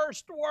the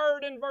first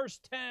word in verse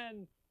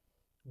 10?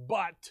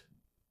 But.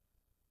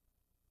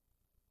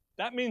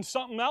 That means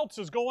something else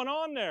is going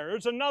on there.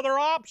 There's another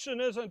option,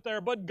 isn't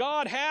there? But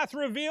God hath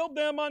revealed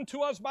them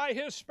unto us by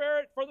His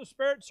Spirit, for the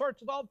Spirit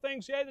searcheth all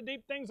things, yea, the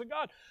deep things of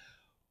God.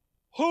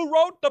 Who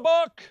wrote the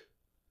book?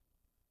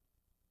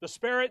 The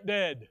Spirit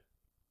did.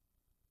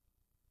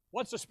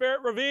 What's the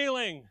Spirit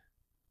revealing?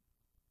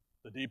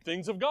 The deep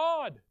things of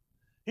God.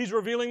 He's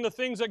revealing the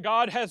things that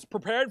God has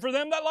prepared for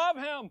them that love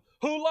Him.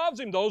 Who loves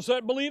Him? Those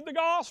that believe the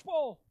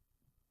gospel.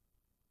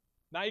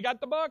 Now you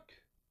got the book.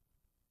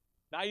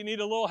 Now you need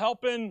a little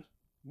help in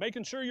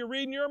making sure you're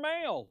reading your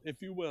mail,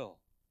 if you will.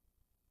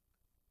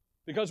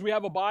 Because we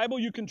have a Bible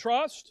you can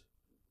trust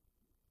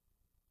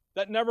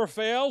that never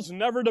fails,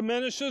 never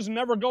diminishes,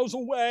 never goes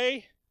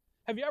away.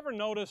 Have you ever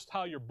noticed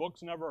how your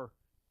books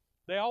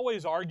they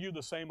always argue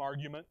the same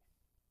argument?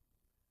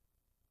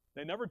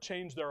 They never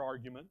change their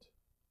argument.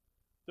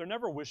 They're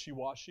never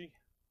wishy-washy.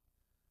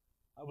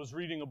 I was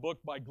reading a book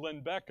by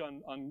Glenn Beck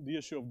on the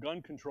issue of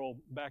gun control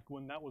back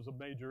when that was a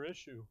major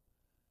issue.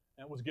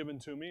 And it was given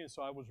to me, and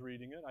so I was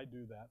reading it. I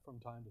do that from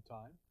time to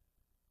time.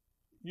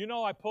 You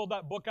know, I pulled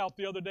that book out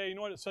the other day. You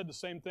know what? It said the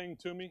same thing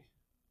to me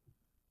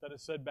that it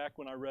said back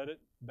when I read it,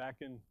 back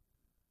in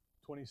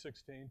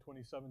 2016,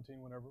 2017,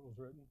 whenever it was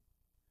written.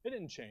 It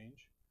didn't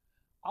change.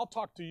 I'll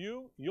talk to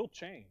you, you'll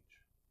change.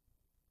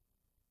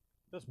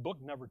 This book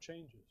never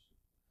changes.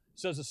 It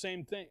says the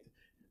same thing.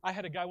 I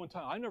had a guy one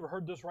time, I never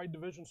heard this right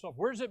division stuff.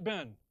 Where's it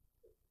been?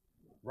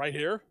 Right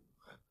here.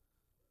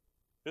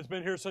 It's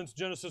been here since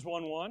Genesis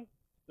 1:1.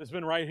 It's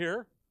been right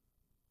here.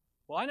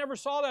 Well, I never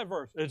saw that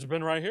verse. It's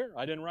been right here.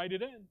 I didn't write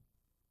it in.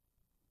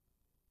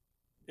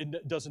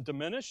 It doesn't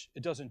diminish.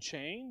 It doesn't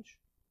change.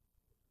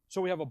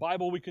 So we have a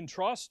Bible we can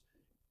trust.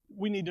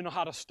 We need to know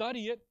how to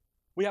study it.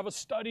 We have a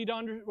study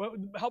to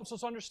helps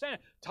us understand.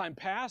 Time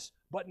past,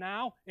 but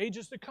now,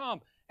 ages to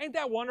come. Ain't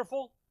that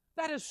wonderful?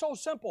 That is so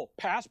simple.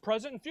 Past,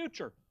 present, and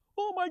future.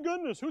 Oh my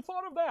goodness, who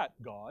thought of that?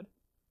 God.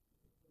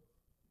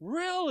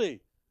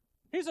 Really?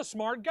 He's a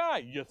smart guy.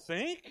 You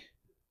think?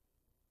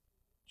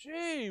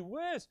 Gee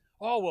whiz.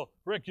 Oh, well,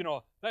 Rick, you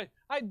know,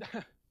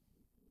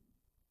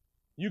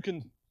 you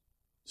can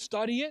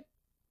study it.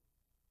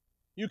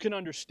 You can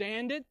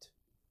understand it.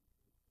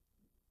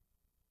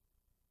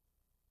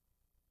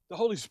 The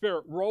Holy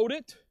Spirit wrote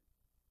it,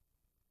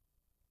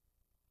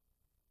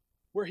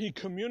 where He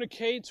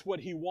communicates what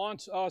He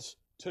wants us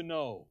to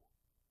know.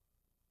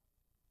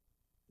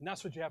 And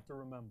that's what you have to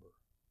remember.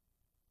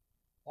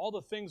 All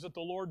the things that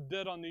the Lord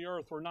did on the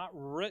earth were not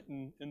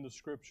written in the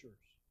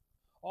Scriptures.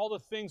 All the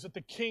things that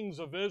the kings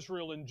of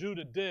Israel and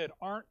Judah did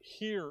aren't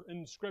here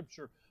in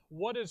Scripture.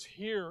 What is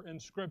here in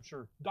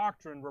Scripture?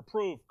 Doctrine,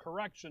 reproof,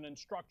 correction,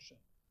 instruction.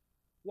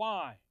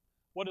 Why?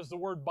 What is the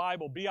word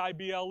Bible?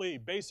 B-I-B-L-E.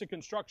 Basic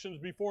instructions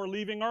before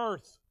leaving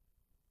earth.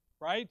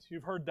 Right?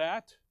 You've heard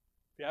that.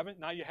 If you haven't,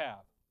 now you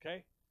have.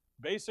 Okay?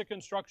 Basic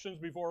instructions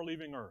before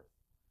leaving earth.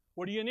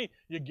 What do you need?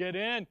 You get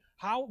in.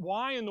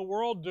 Why in the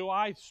world do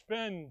I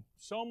spend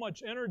so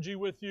much energy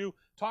with you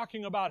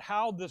talking about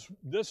how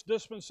this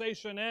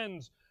dispensation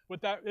ends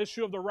with that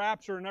issue of the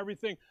rapture and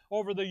everything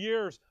over the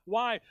years?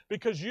 Why?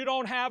 Because you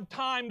don't have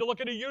time to look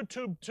at a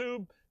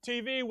YouTube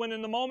TV when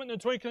in the moment, in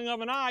the twinkling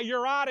of an eye,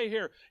 you're out of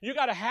here. You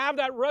got to have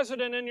that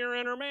resident in your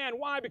inner man.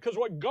 Why? Because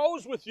what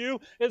goes with you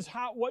is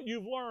what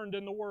you've learned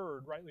in the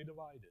Word, rightly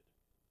divided.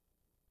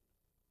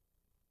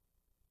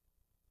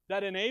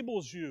 That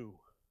enables you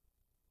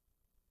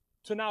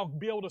to now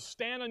be able to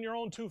stand on your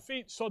own 2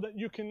 feet so that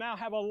you can now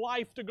have a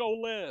life to go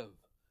live.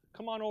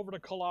 Come on over to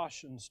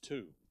Colossians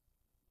 2.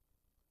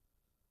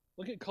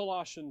 Look at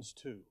Colossians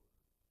 2.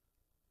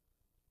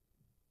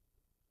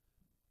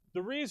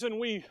 The reason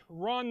we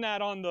run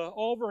that on the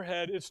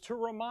overhead is to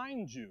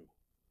remind you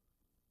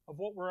of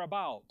what we're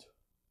about,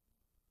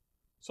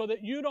 so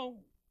that you don't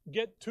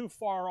get too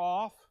far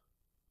off,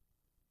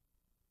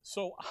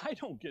 so I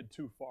don't get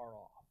too far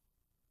off.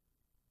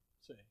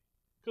 See?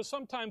 Because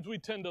sometimes we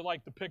tend to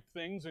like to pick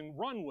things and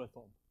run with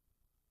them.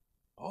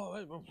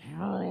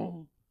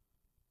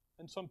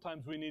 And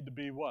sometimes we need to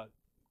be what?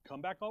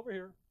 Come back over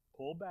here.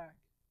 Pull back.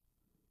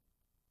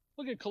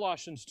 Look at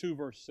Colossians 2,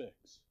 verse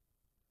 6.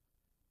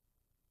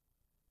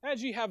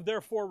 As ye have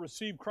therefore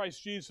received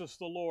Christ Jesus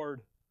the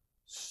Lord,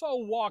 so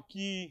walk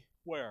ye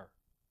where?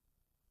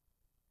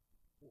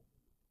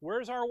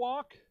 Where's our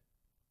walk?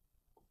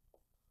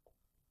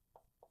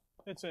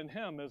 It's in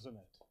Him, isn't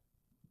it?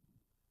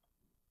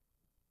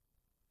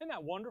 Isn't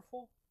that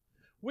wonderful?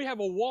 We have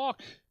a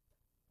walk.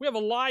 We have a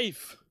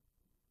life.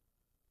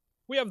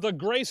 We have the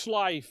grace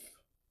life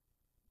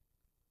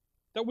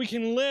that we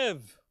can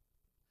live.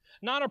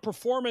 Not a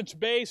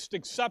performance-based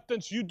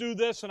acceptance, you do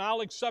this and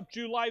I'll accept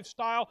you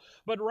lifestyle,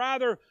 but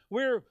rather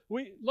look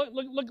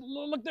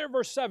there,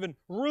 verse 7,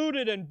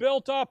 rooted and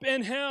built up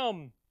in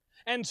Him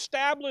and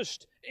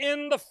established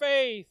in the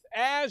faith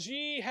as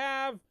ye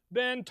have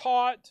been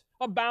taught,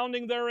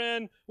 abounding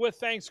therein with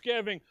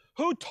thanksgiving.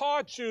 Who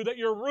taught you that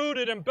you're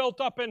rooted and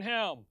built up in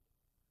Him?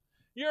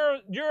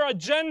 You're a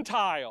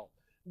Gentile.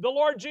 The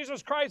Lord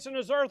Jesus Christ in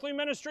His earthly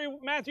ministry,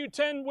 Matthew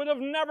 10, would have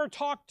never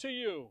talked to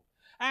you.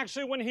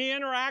 Actually, when He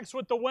interacts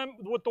with the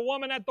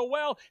woman at the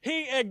well,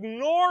 He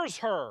ignores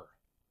her.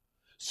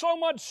 So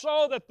much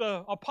so that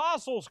the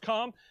apostles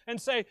come and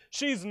say,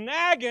 she's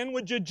nagging,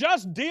 would you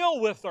just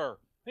deal with her?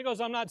 He goes,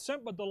 I'm not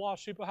sent but the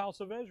lost sheep of the house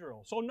of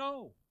Israel. So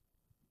no.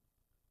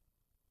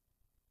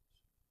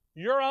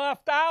 You're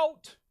left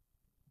out.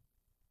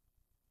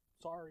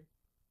 Sorry,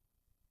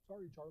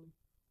 Charlie.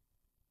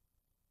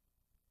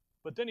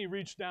 But then He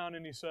reached down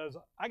and He says,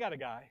 I got a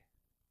guy.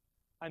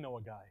 I know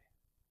a guy.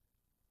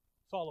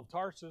 Saul of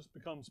Tarsus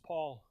becomes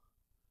Paul,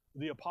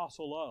 the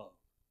apostle of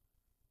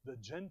the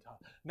Gentile.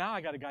 Now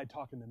I got a guy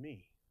talking to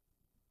me.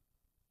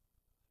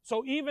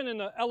 So even in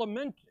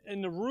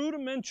the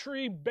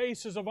rudimentary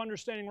basis of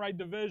understanding right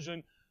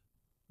division,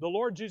 the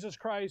Lord Jesus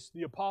Christ,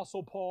 the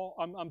apostle Paul,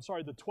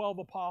 the 12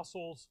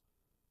 apostles,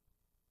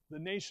 the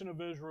nation of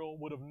Israel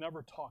would have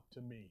never talked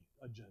to me,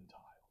 a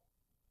Gentile.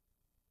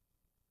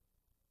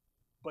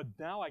 But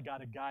now I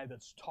got a guy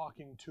that's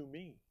talking to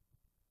me.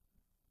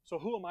 So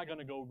who am I going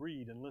to go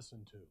read and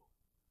listen to?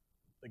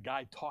 The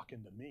guy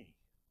talking to me.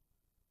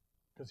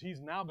 Because he's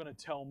now going to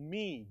tell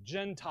me,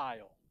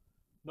 Gentile,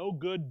 no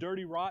good,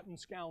 dirty, rotten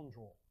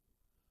scoundrel,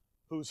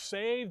 who's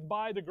saved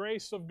by the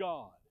grace of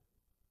God,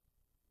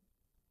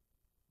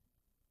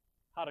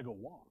 how to go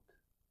walk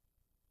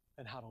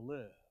and how to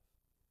live.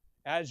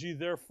 As ye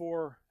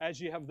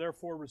have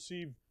therefore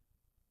received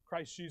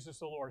Christ Jesus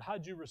the Lord. How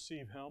did you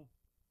receive Him?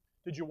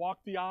 Did you walk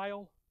the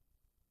aisle?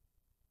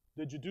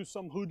 Did you do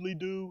some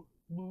hoodly-doo?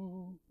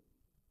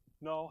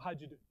 No,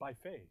 how'd you do? By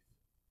faith.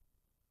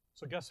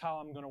 So guess how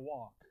I'm going to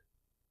walk?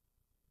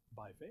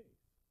 By faith.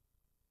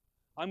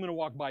 I'm going to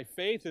walk by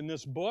faith in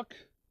this book,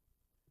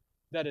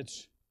 that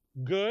it's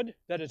good,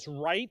 that it's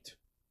right.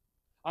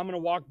 I'm going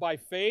to walk by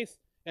faith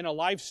in a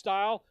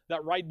lifestyle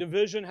that Right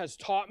Division has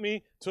taught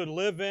me to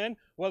live in,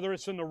 whether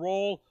it's in the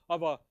role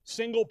of a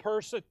single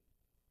person,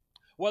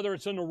 whether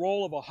it's in the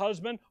role of a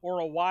husband or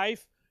a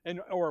wife,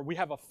 or we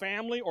have a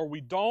family, or we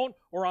don't,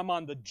 or I'm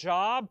on the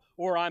job,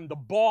 or I'm the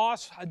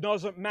boss. It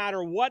doesn't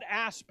matter what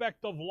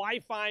aspect of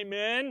life I'm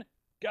in.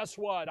 Guess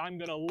what? I'm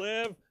going to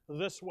live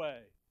this way.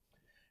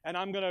 And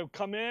I'm going to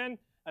come in,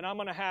 and I'm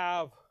going to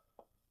have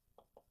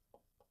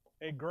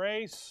a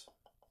grace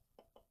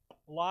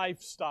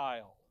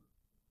lifestyle.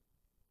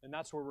 And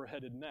that's where we're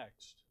headed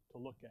next to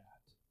look at.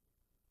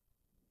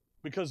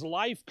 Because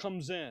life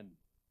comes in.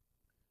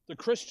 The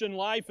Christian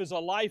life is a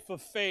life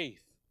of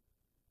faith.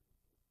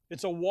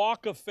 It's a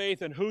walk of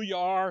faith in who you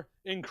are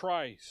in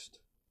Christ.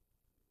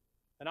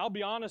 And I'll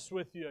be honest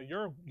with you,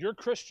 your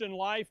Christian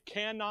life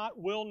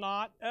will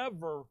not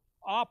ever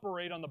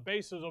operate on the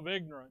basis of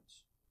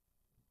ignorance.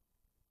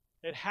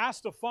 It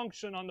has to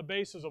function on the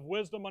basis of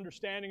wisdom,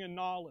 understanding, and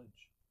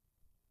knowledge.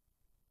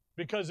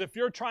 Because if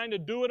you're trying to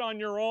do it on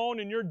your own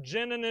and you're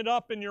ginning it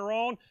up in your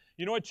own,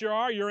 you know what you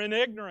are? You're in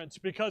ignorance,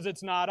 because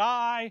it's not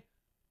I,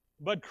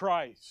 but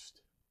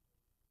Christ.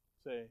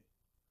 See?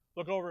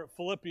 Look over at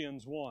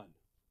Philippians 1.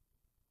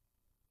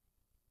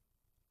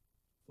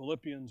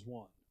 Philippians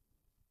 1.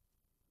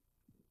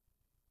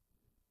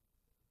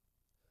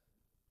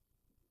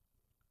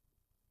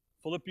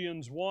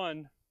 Philippians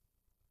 1.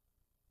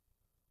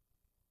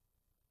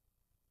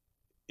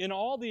 In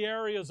all the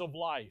areas of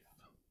life,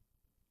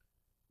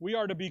 we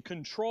are to be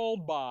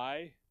controlled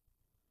by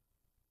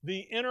the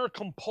inner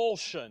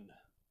compulsion,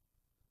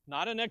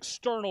 not an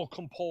external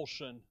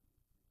compulsion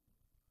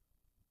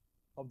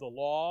of the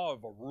law,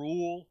 of a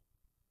rule,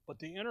 but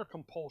the inner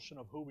compulsion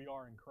of who we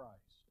are in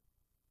Christ.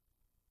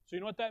 So you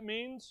know what that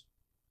means?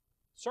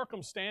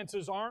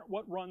 Circumstances aren't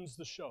what runs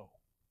the show.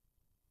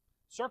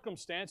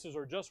 Circumstances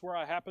are just where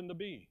I happen to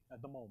be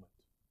at the moment.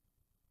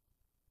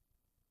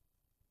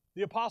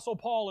 The Apostle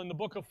Paul in the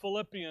book of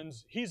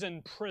Philippians, he's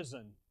in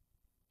prison.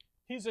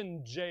 He's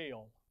in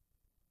jail.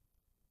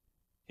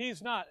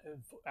 He's not,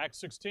 Acts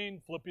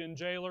 16, Philippian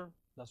jailer,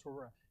 that's where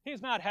we're at.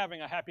 He's not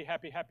having a happy,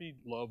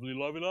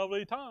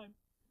 lovely time.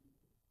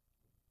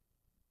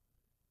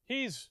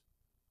 He's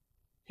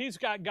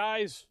got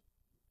guys,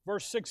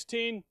 verse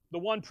 16, the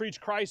one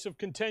preached Christ of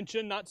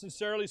contention, not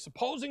sincerely,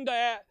 supposing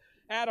to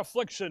add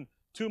affliction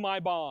to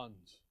my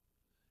bonds.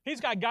 He's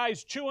got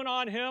guys chewing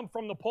on him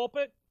from the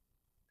pulpit,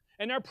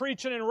 and they're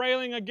preaching and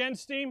railing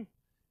against him.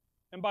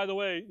 And by the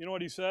way, you know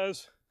what he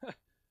says?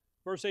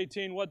 Verse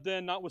 18, what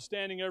then,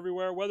 notwithstanding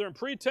everywhere, whether in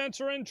pretense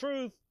or in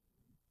truth,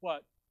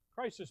 what?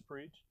 Christ is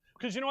preached.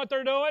 Because you know what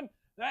they're doing?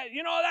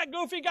 That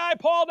goofy guy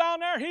Paul down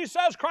there, he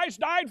says Christ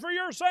died for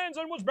your sins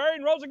and was buried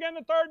and rose again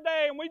the third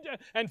day.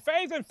 And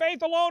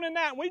faith alone in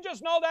that. And we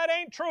just know that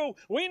ain't true.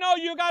 We know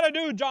you got to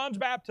do John's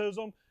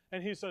baptism.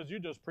 And he says, you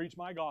just preach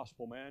my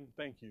gospel, man.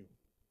 Thank you.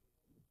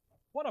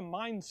 What a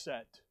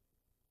mindset.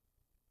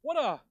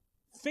 What a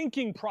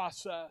thinking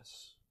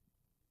process.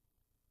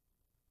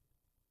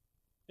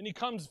 And he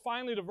comes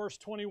finally to verse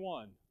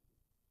 21.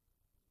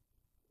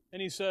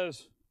 And he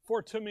says,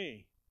 for to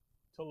me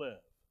to live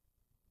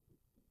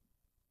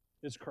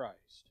is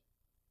Christ,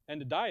 and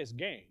to die is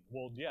gain.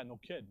 Well, yeah, no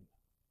kidding.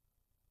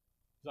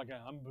 He's like,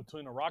 I'm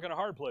between a rock and a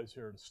hard place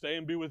here, to stay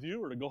and be with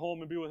you or to go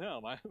home and be with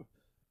him.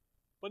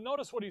 But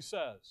notice what he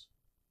says,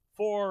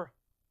 for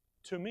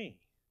to me.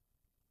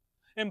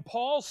 In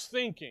Paul's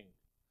thinking,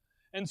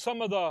 and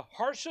some of the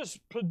harshest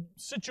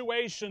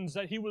situations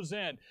that he was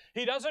in,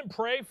 he doesn't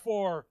pray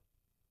for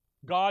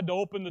God to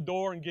open the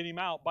door and get him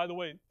out. By the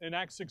way, in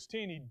Acts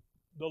 16,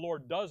 the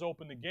Lord does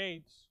open the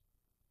gates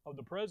of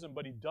the prison,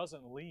 but he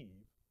doesn't leave.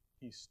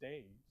 He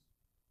stays.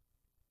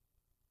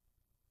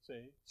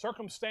 See,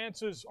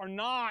 circumstances are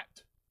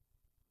not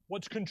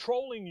what's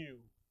controlling you.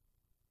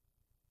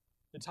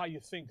 It's how you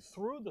think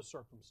through the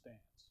circumstance.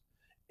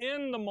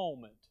 In the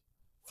moment.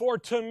 For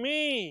to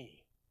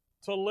me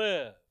to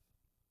live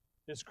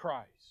is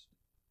Christ.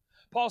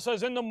 Paul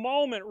says, in the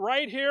moment,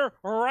 right here,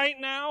 right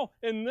now,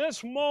 in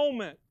this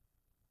moment,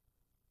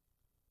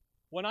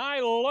 when I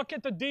look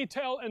at the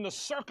detail and the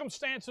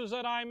circumstances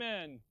that I'm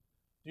in,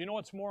 do you know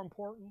what's more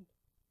important?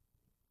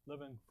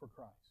 Living for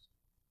Christ.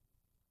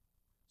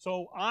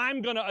 So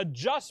I'm going to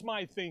adjust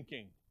my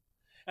thinking.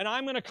 And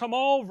I'm going to come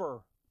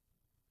over.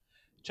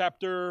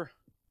 Chapter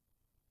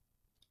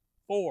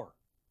 4.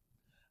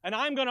 And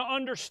I'm going to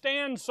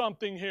understand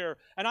something here.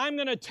 And I'm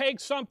going to take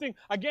something.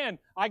 Again,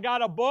 I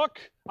got a book.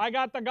 I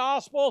got the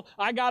gospel.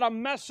 I got a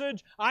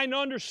message. I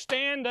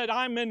understand that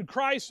I'm in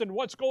Christ and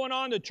what's going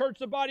on, the church,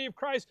 the body of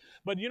Christ.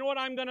 But you know what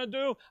I'm going to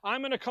do? I'm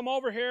going to come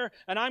over here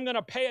and I'm going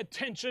to pay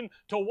attention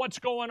to what's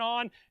going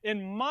on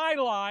in my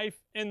life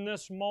in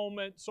this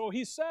moment. So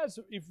he says,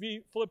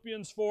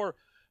 Philippians 4,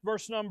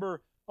 verse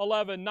number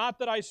 11, not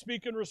that I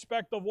speak in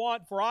respect of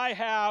want, for I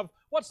have,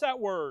 what's that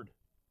word?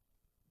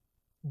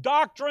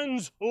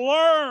 Doctrines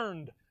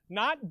learned,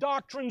 not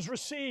doctrines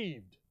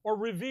received or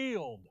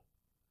revealed.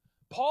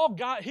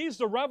 He's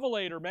the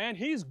revelator, man.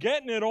 He's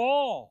getting it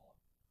all.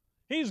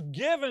 He's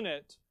given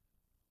it.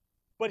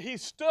 But he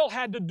still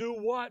had to do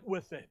what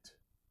with it?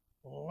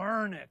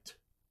 Learn it.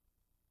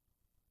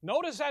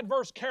 Notice that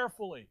verse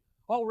carefully.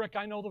 Oh, Rick,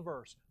 I know the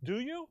verse. Do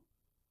you?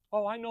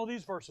 Oh, I know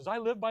these verses. I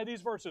live by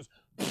these verses.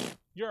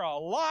 You're a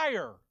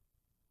liar.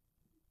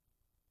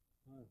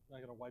 I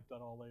got to wipe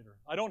that all later.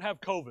 I don't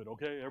have COVID,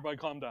 okay? Everybody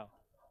calm down.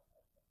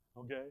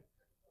 Okay?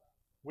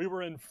 We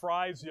were in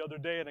Fry's the other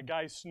day and a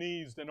guy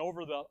sneezed and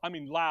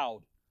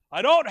loud.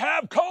 I don't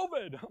have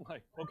COVID. I'm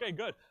like, okay,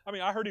 good.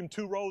 I heard him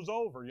 2 rows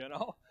over, you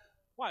know.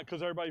 Why?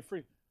 Because everybody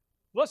free.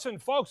 Listen,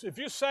 folks, if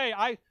you say,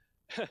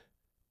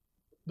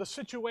 the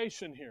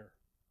situation here,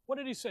 what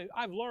did he say?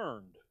 I've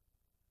learned.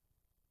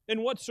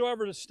 In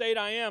whatsoever the state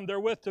I am,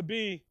 therewith to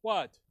be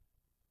what?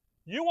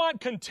 You want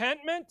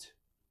contentment?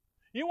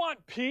 You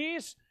want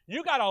peace?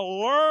 You got to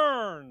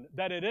learn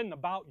that it isn't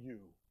about you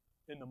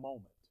in the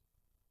moment.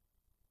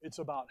 It's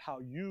about how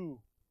you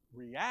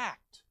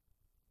react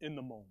in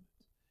the moment.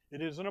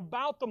 It isn't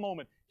about the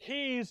moment.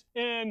 He's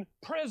in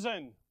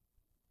prison.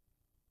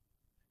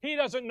 He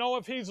doesn't know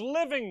if he's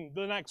living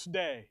the next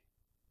day.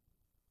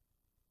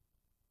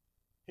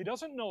 He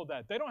doesn't know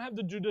that. They don't have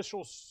the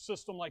judicial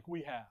system like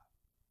we have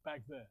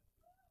back then.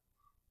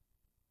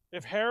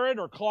 If Herod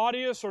or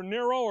Claudius or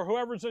Nero or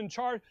whoever's in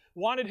charge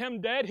wanted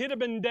him dead, he'd have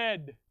been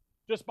dead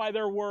just by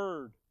their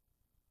word.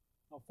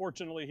 Now,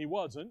 fortunately, he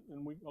wasn't,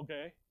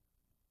 okay.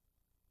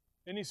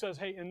 And he says,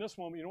 hey, in this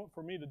moment, you know what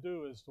for me to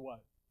do is to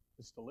what?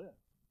 Is to live.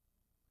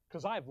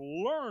 Because I've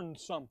learned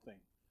something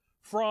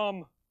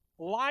from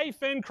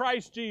life in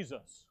Christ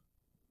Jesus.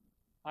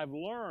 I've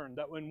learned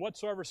that in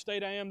whatsoever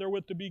state I am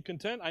therewith to be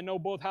content, I know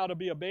both how to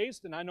be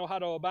abased and I know how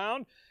to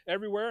abound.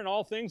 Everywhere in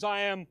all things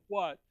I am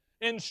what?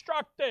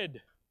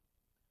 Instructed.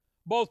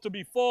 Both to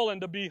be full and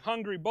to be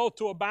hungry, both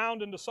to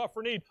abound and to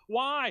suffer need.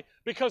 Why?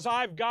 Because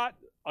I've got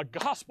a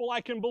gospel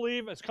I can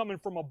believe. It's coming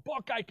from a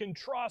book I can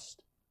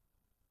trust.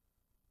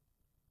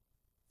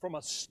 From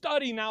a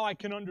study now I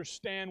can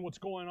understand what's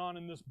going on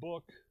in this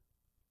book.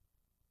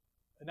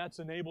 And that's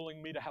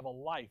enabling me to have a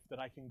life that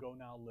I can go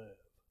now live.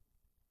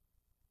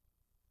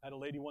 I had a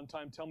lady one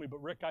time tell me,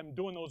 but Rick, I'm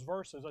doing those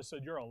verses. I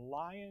said, you're a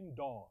lying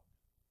dog.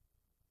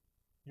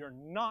 You're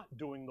not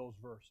doing those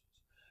verses.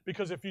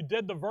 Because if you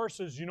did the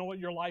verses, you know what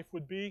your life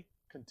would be?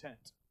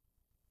 Content.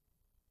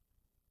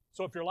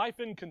 So if your life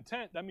isn't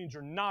content, that means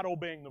you're not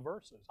obeying the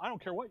verses. I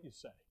don't care what you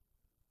say.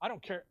 I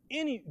don't care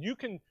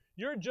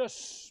you're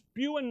just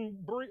spewing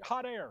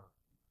hot air.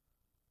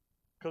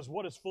 Because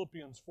what does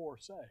Philippians 4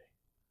 say?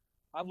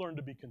 I've learned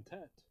to be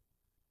content.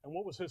 And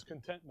what was his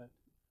contentment?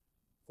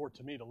 For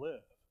to me to live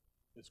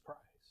is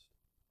Christ.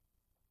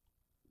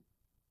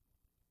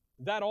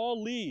 That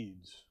all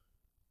leads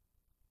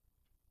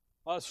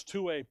us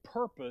to a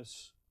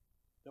purpose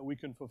that we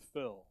can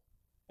fulfill.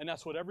 And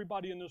that's what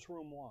everybody in this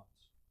room wants,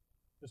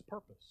 is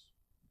purpose.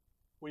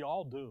 We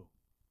all do.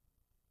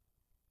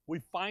 We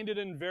find it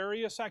in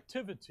various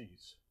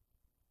activities.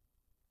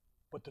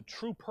 But the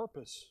true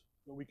purpose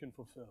that we can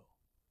fulfill.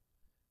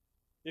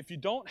 If you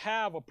don't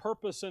have a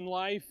purpose in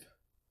life,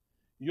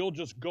 you'll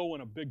just go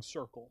in a big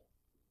circle.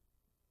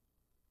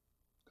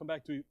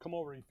 Come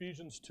over to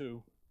Ephesians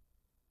 2.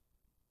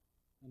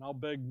 And I'll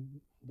beg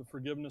the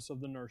forgiveness of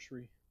the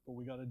nursery, but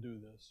we got to do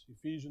this.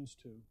 Ephesians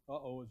 2.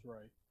 Uh-oh is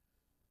right.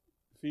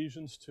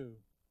 Ephesians 2.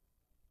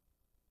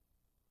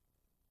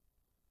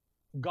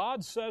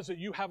 God says that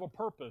you have a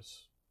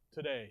purpose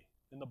today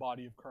in the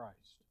body of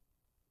Christ.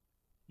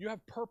 You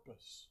have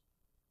purpose.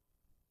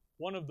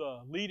 One of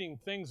the leading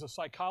things the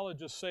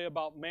psychologists say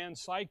about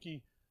man's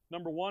psyche,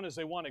 number one, is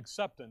they want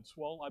acceptance.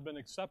 Well, I've been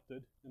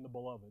accepted in the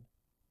beloved.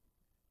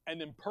 And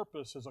then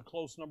purpose is a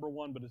close number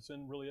one, but it's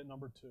really at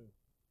number 2.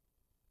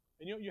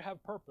 And you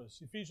have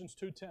purpose. Ephesians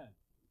 2:10.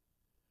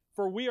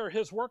 For we are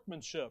His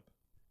workmanship,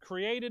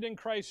 created in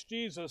Christ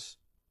Jesus,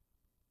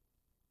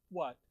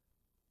 what?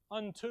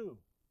 Unto.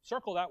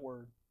 Circle that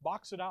word.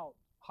 Box it out.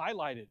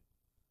 Highlight it.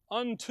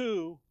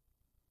 Unto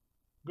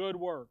good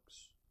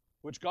works,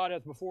 which God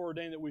hath before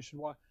ordained that we should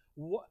walk.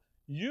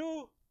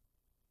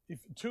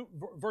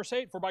 Verse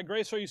 8, for by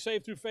grace are you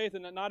saved through faith,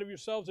 and that not of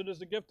yourselves, it is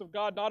the gift of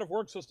God, not of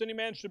works, lest any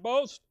man should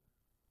boast.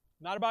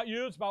 Not about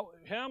you, it's about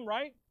Him,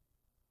 right?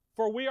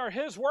 For we are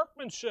His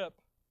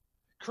workmanship,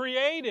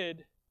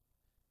 created,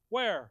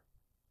 where?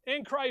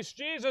 In Christ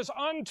Jesus,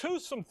 unto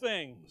some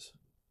things.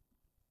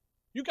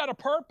 You got a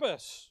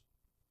purpose.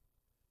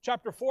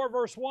 Chapter 4,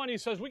 verse 1, he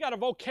says, we got a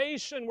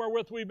vocation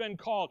wherewith we've been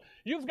called.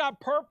 You've got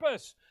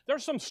purpose.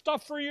 There's some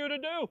stuff for you to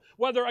do.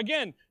 Whether,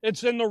 again,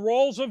 it's in the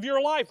roles of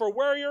your life or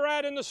where you're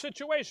at in the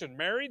situation.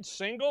 Married,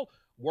 single,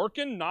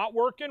 working, not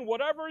working,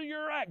 whatever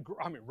you're at.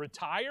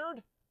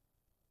 Retired,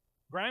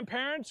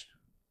 grandparents,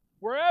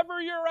 wherever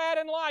you're at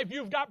in life,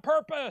 you've got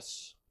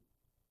purpose.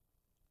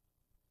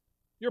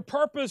 Your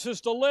purpose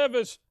is to live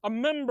as a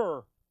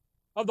member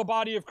of the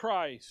body of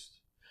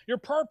Christ. Your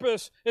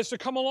purpose is to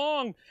come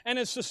along and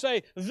it's to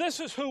say, this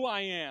is who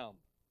I am.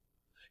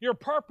 Your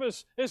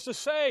purpose is to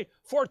say,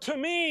 for to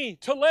me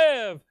to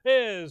live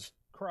is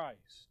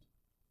Christ.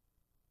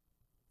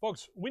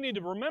 Folks, we need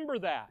to remember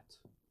that.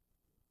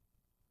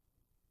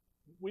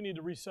 We need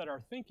to reset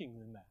our thinking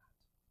in that.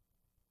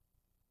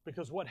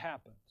 Because what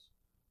happens?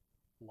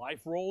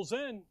 Life rolls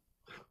in.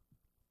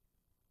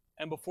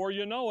 And before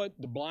you know it,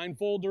 the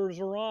blindfolders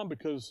are on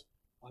because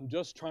I'm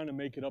just trying to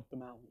make it up the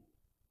mountain.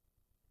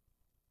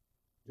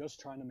 Just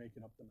trying to make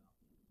it up the mountain.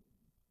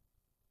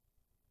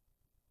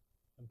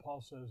 And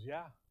Paul says,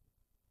 yeah,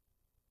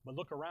 but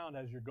look around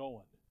as you're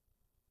going.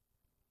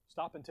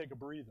 Stop and take a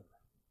breather.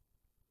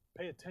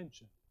 Pay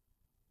attention,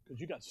 because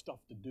you got stuff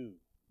to do.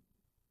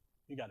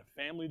 You got a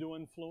family to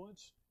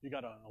influence. You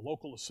got a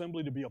local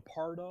assembly to be a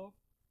part of.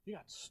 You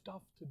got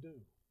stuff to do.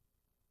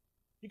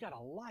 You got a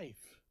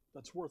life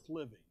that's worth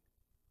living.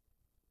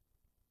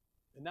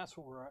 And that's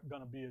what we're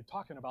going to be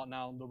talking about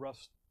now the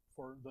rest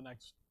for the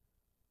next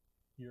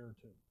year or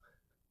two.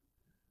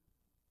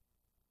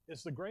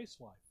 It's the grace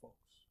life, folks.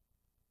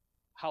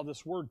 How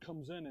this word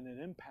comes in and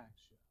it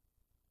impacts you.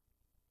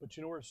 But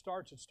you know where it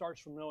starts? It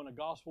starts from knowing a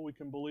gospel we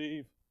can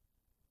believe.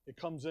 It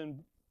comes in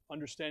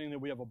understanding that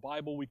we have a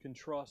Bible we can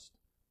trust,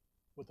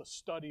 with a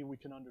study we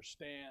can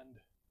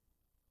understand,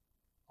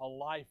 a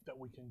life that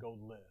we can go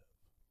live.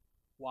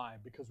 Why?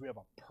 Because we have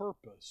a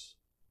purpose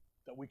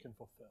that we can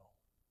fulfill.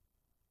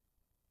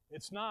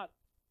 It's not,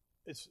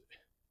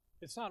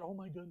 oh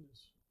my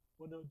goodness,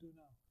 what do I do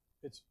now?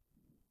 It's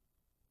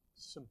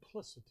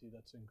simplicity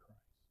that's in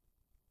Christ.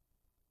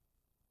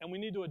 And we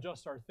need to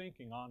adjust our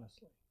thinking,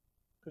 honestly.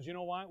 Because you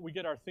know what? We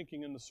get our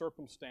thinking in the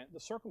circumstance. The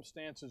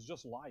circumstance is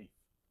just life.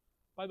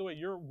 By the way,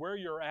 you're where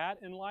you're at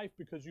in life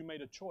because you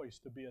made a choice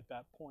to be at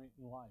that point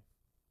in life.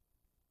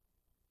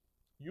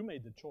 You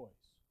made the choice.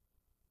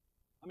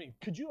 I mean,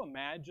 could you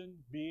imagine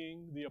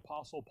being the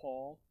Apostle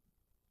Paul?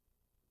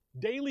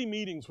 Daily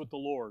meetings with the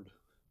Lord.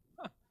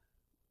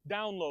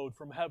 Download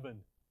from heaven.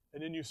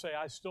 And then you say,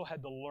 I still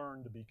had to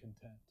learn to be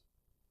content.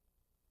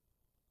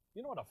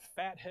 You know what a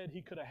fat head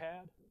he could have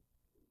had?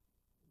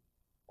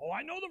 Oh,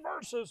 I know the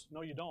verses.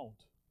 No, you don't.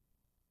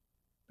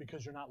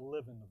 Because you're not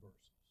living the verses.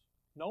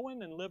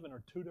 Knowing and living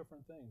are two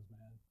different things,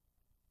 man.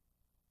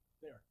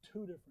 They are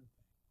two different things.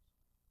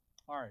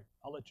 All right,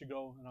 I'll let you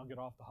go and I'll get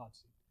off the hot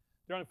seat.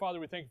 Dear Heavenly Father,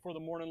 we thank you for the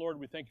morning, Lord.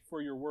 We thank you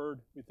for your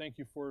word. We thank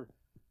you for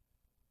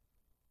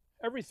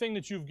everything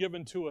that you've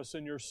given to us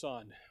in your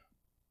Son.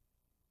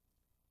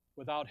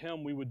 Without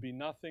him, we would be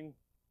nothing.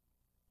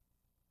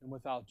 And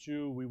without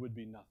you, we would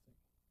be nothing.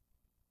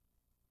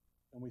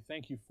 And we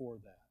thank you for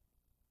that.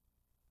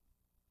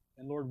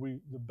 And Lord,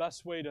 the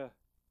best way to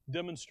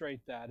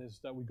demonstrate that is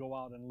that we go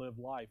out and live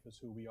life as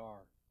who we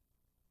are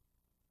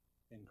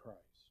in Christ.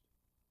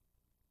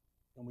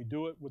 And we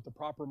do it with the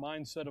proper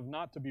mindset of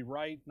not to be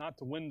right, not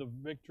to win the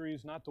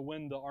victories, not to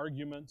win the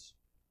arguments,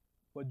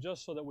 but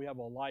just so that we have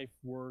a life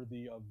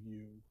worthy of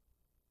you.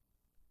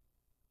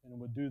 And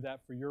we'll do that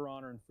for your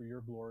honor and for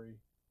your glory.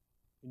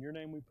 In your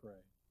name we pray.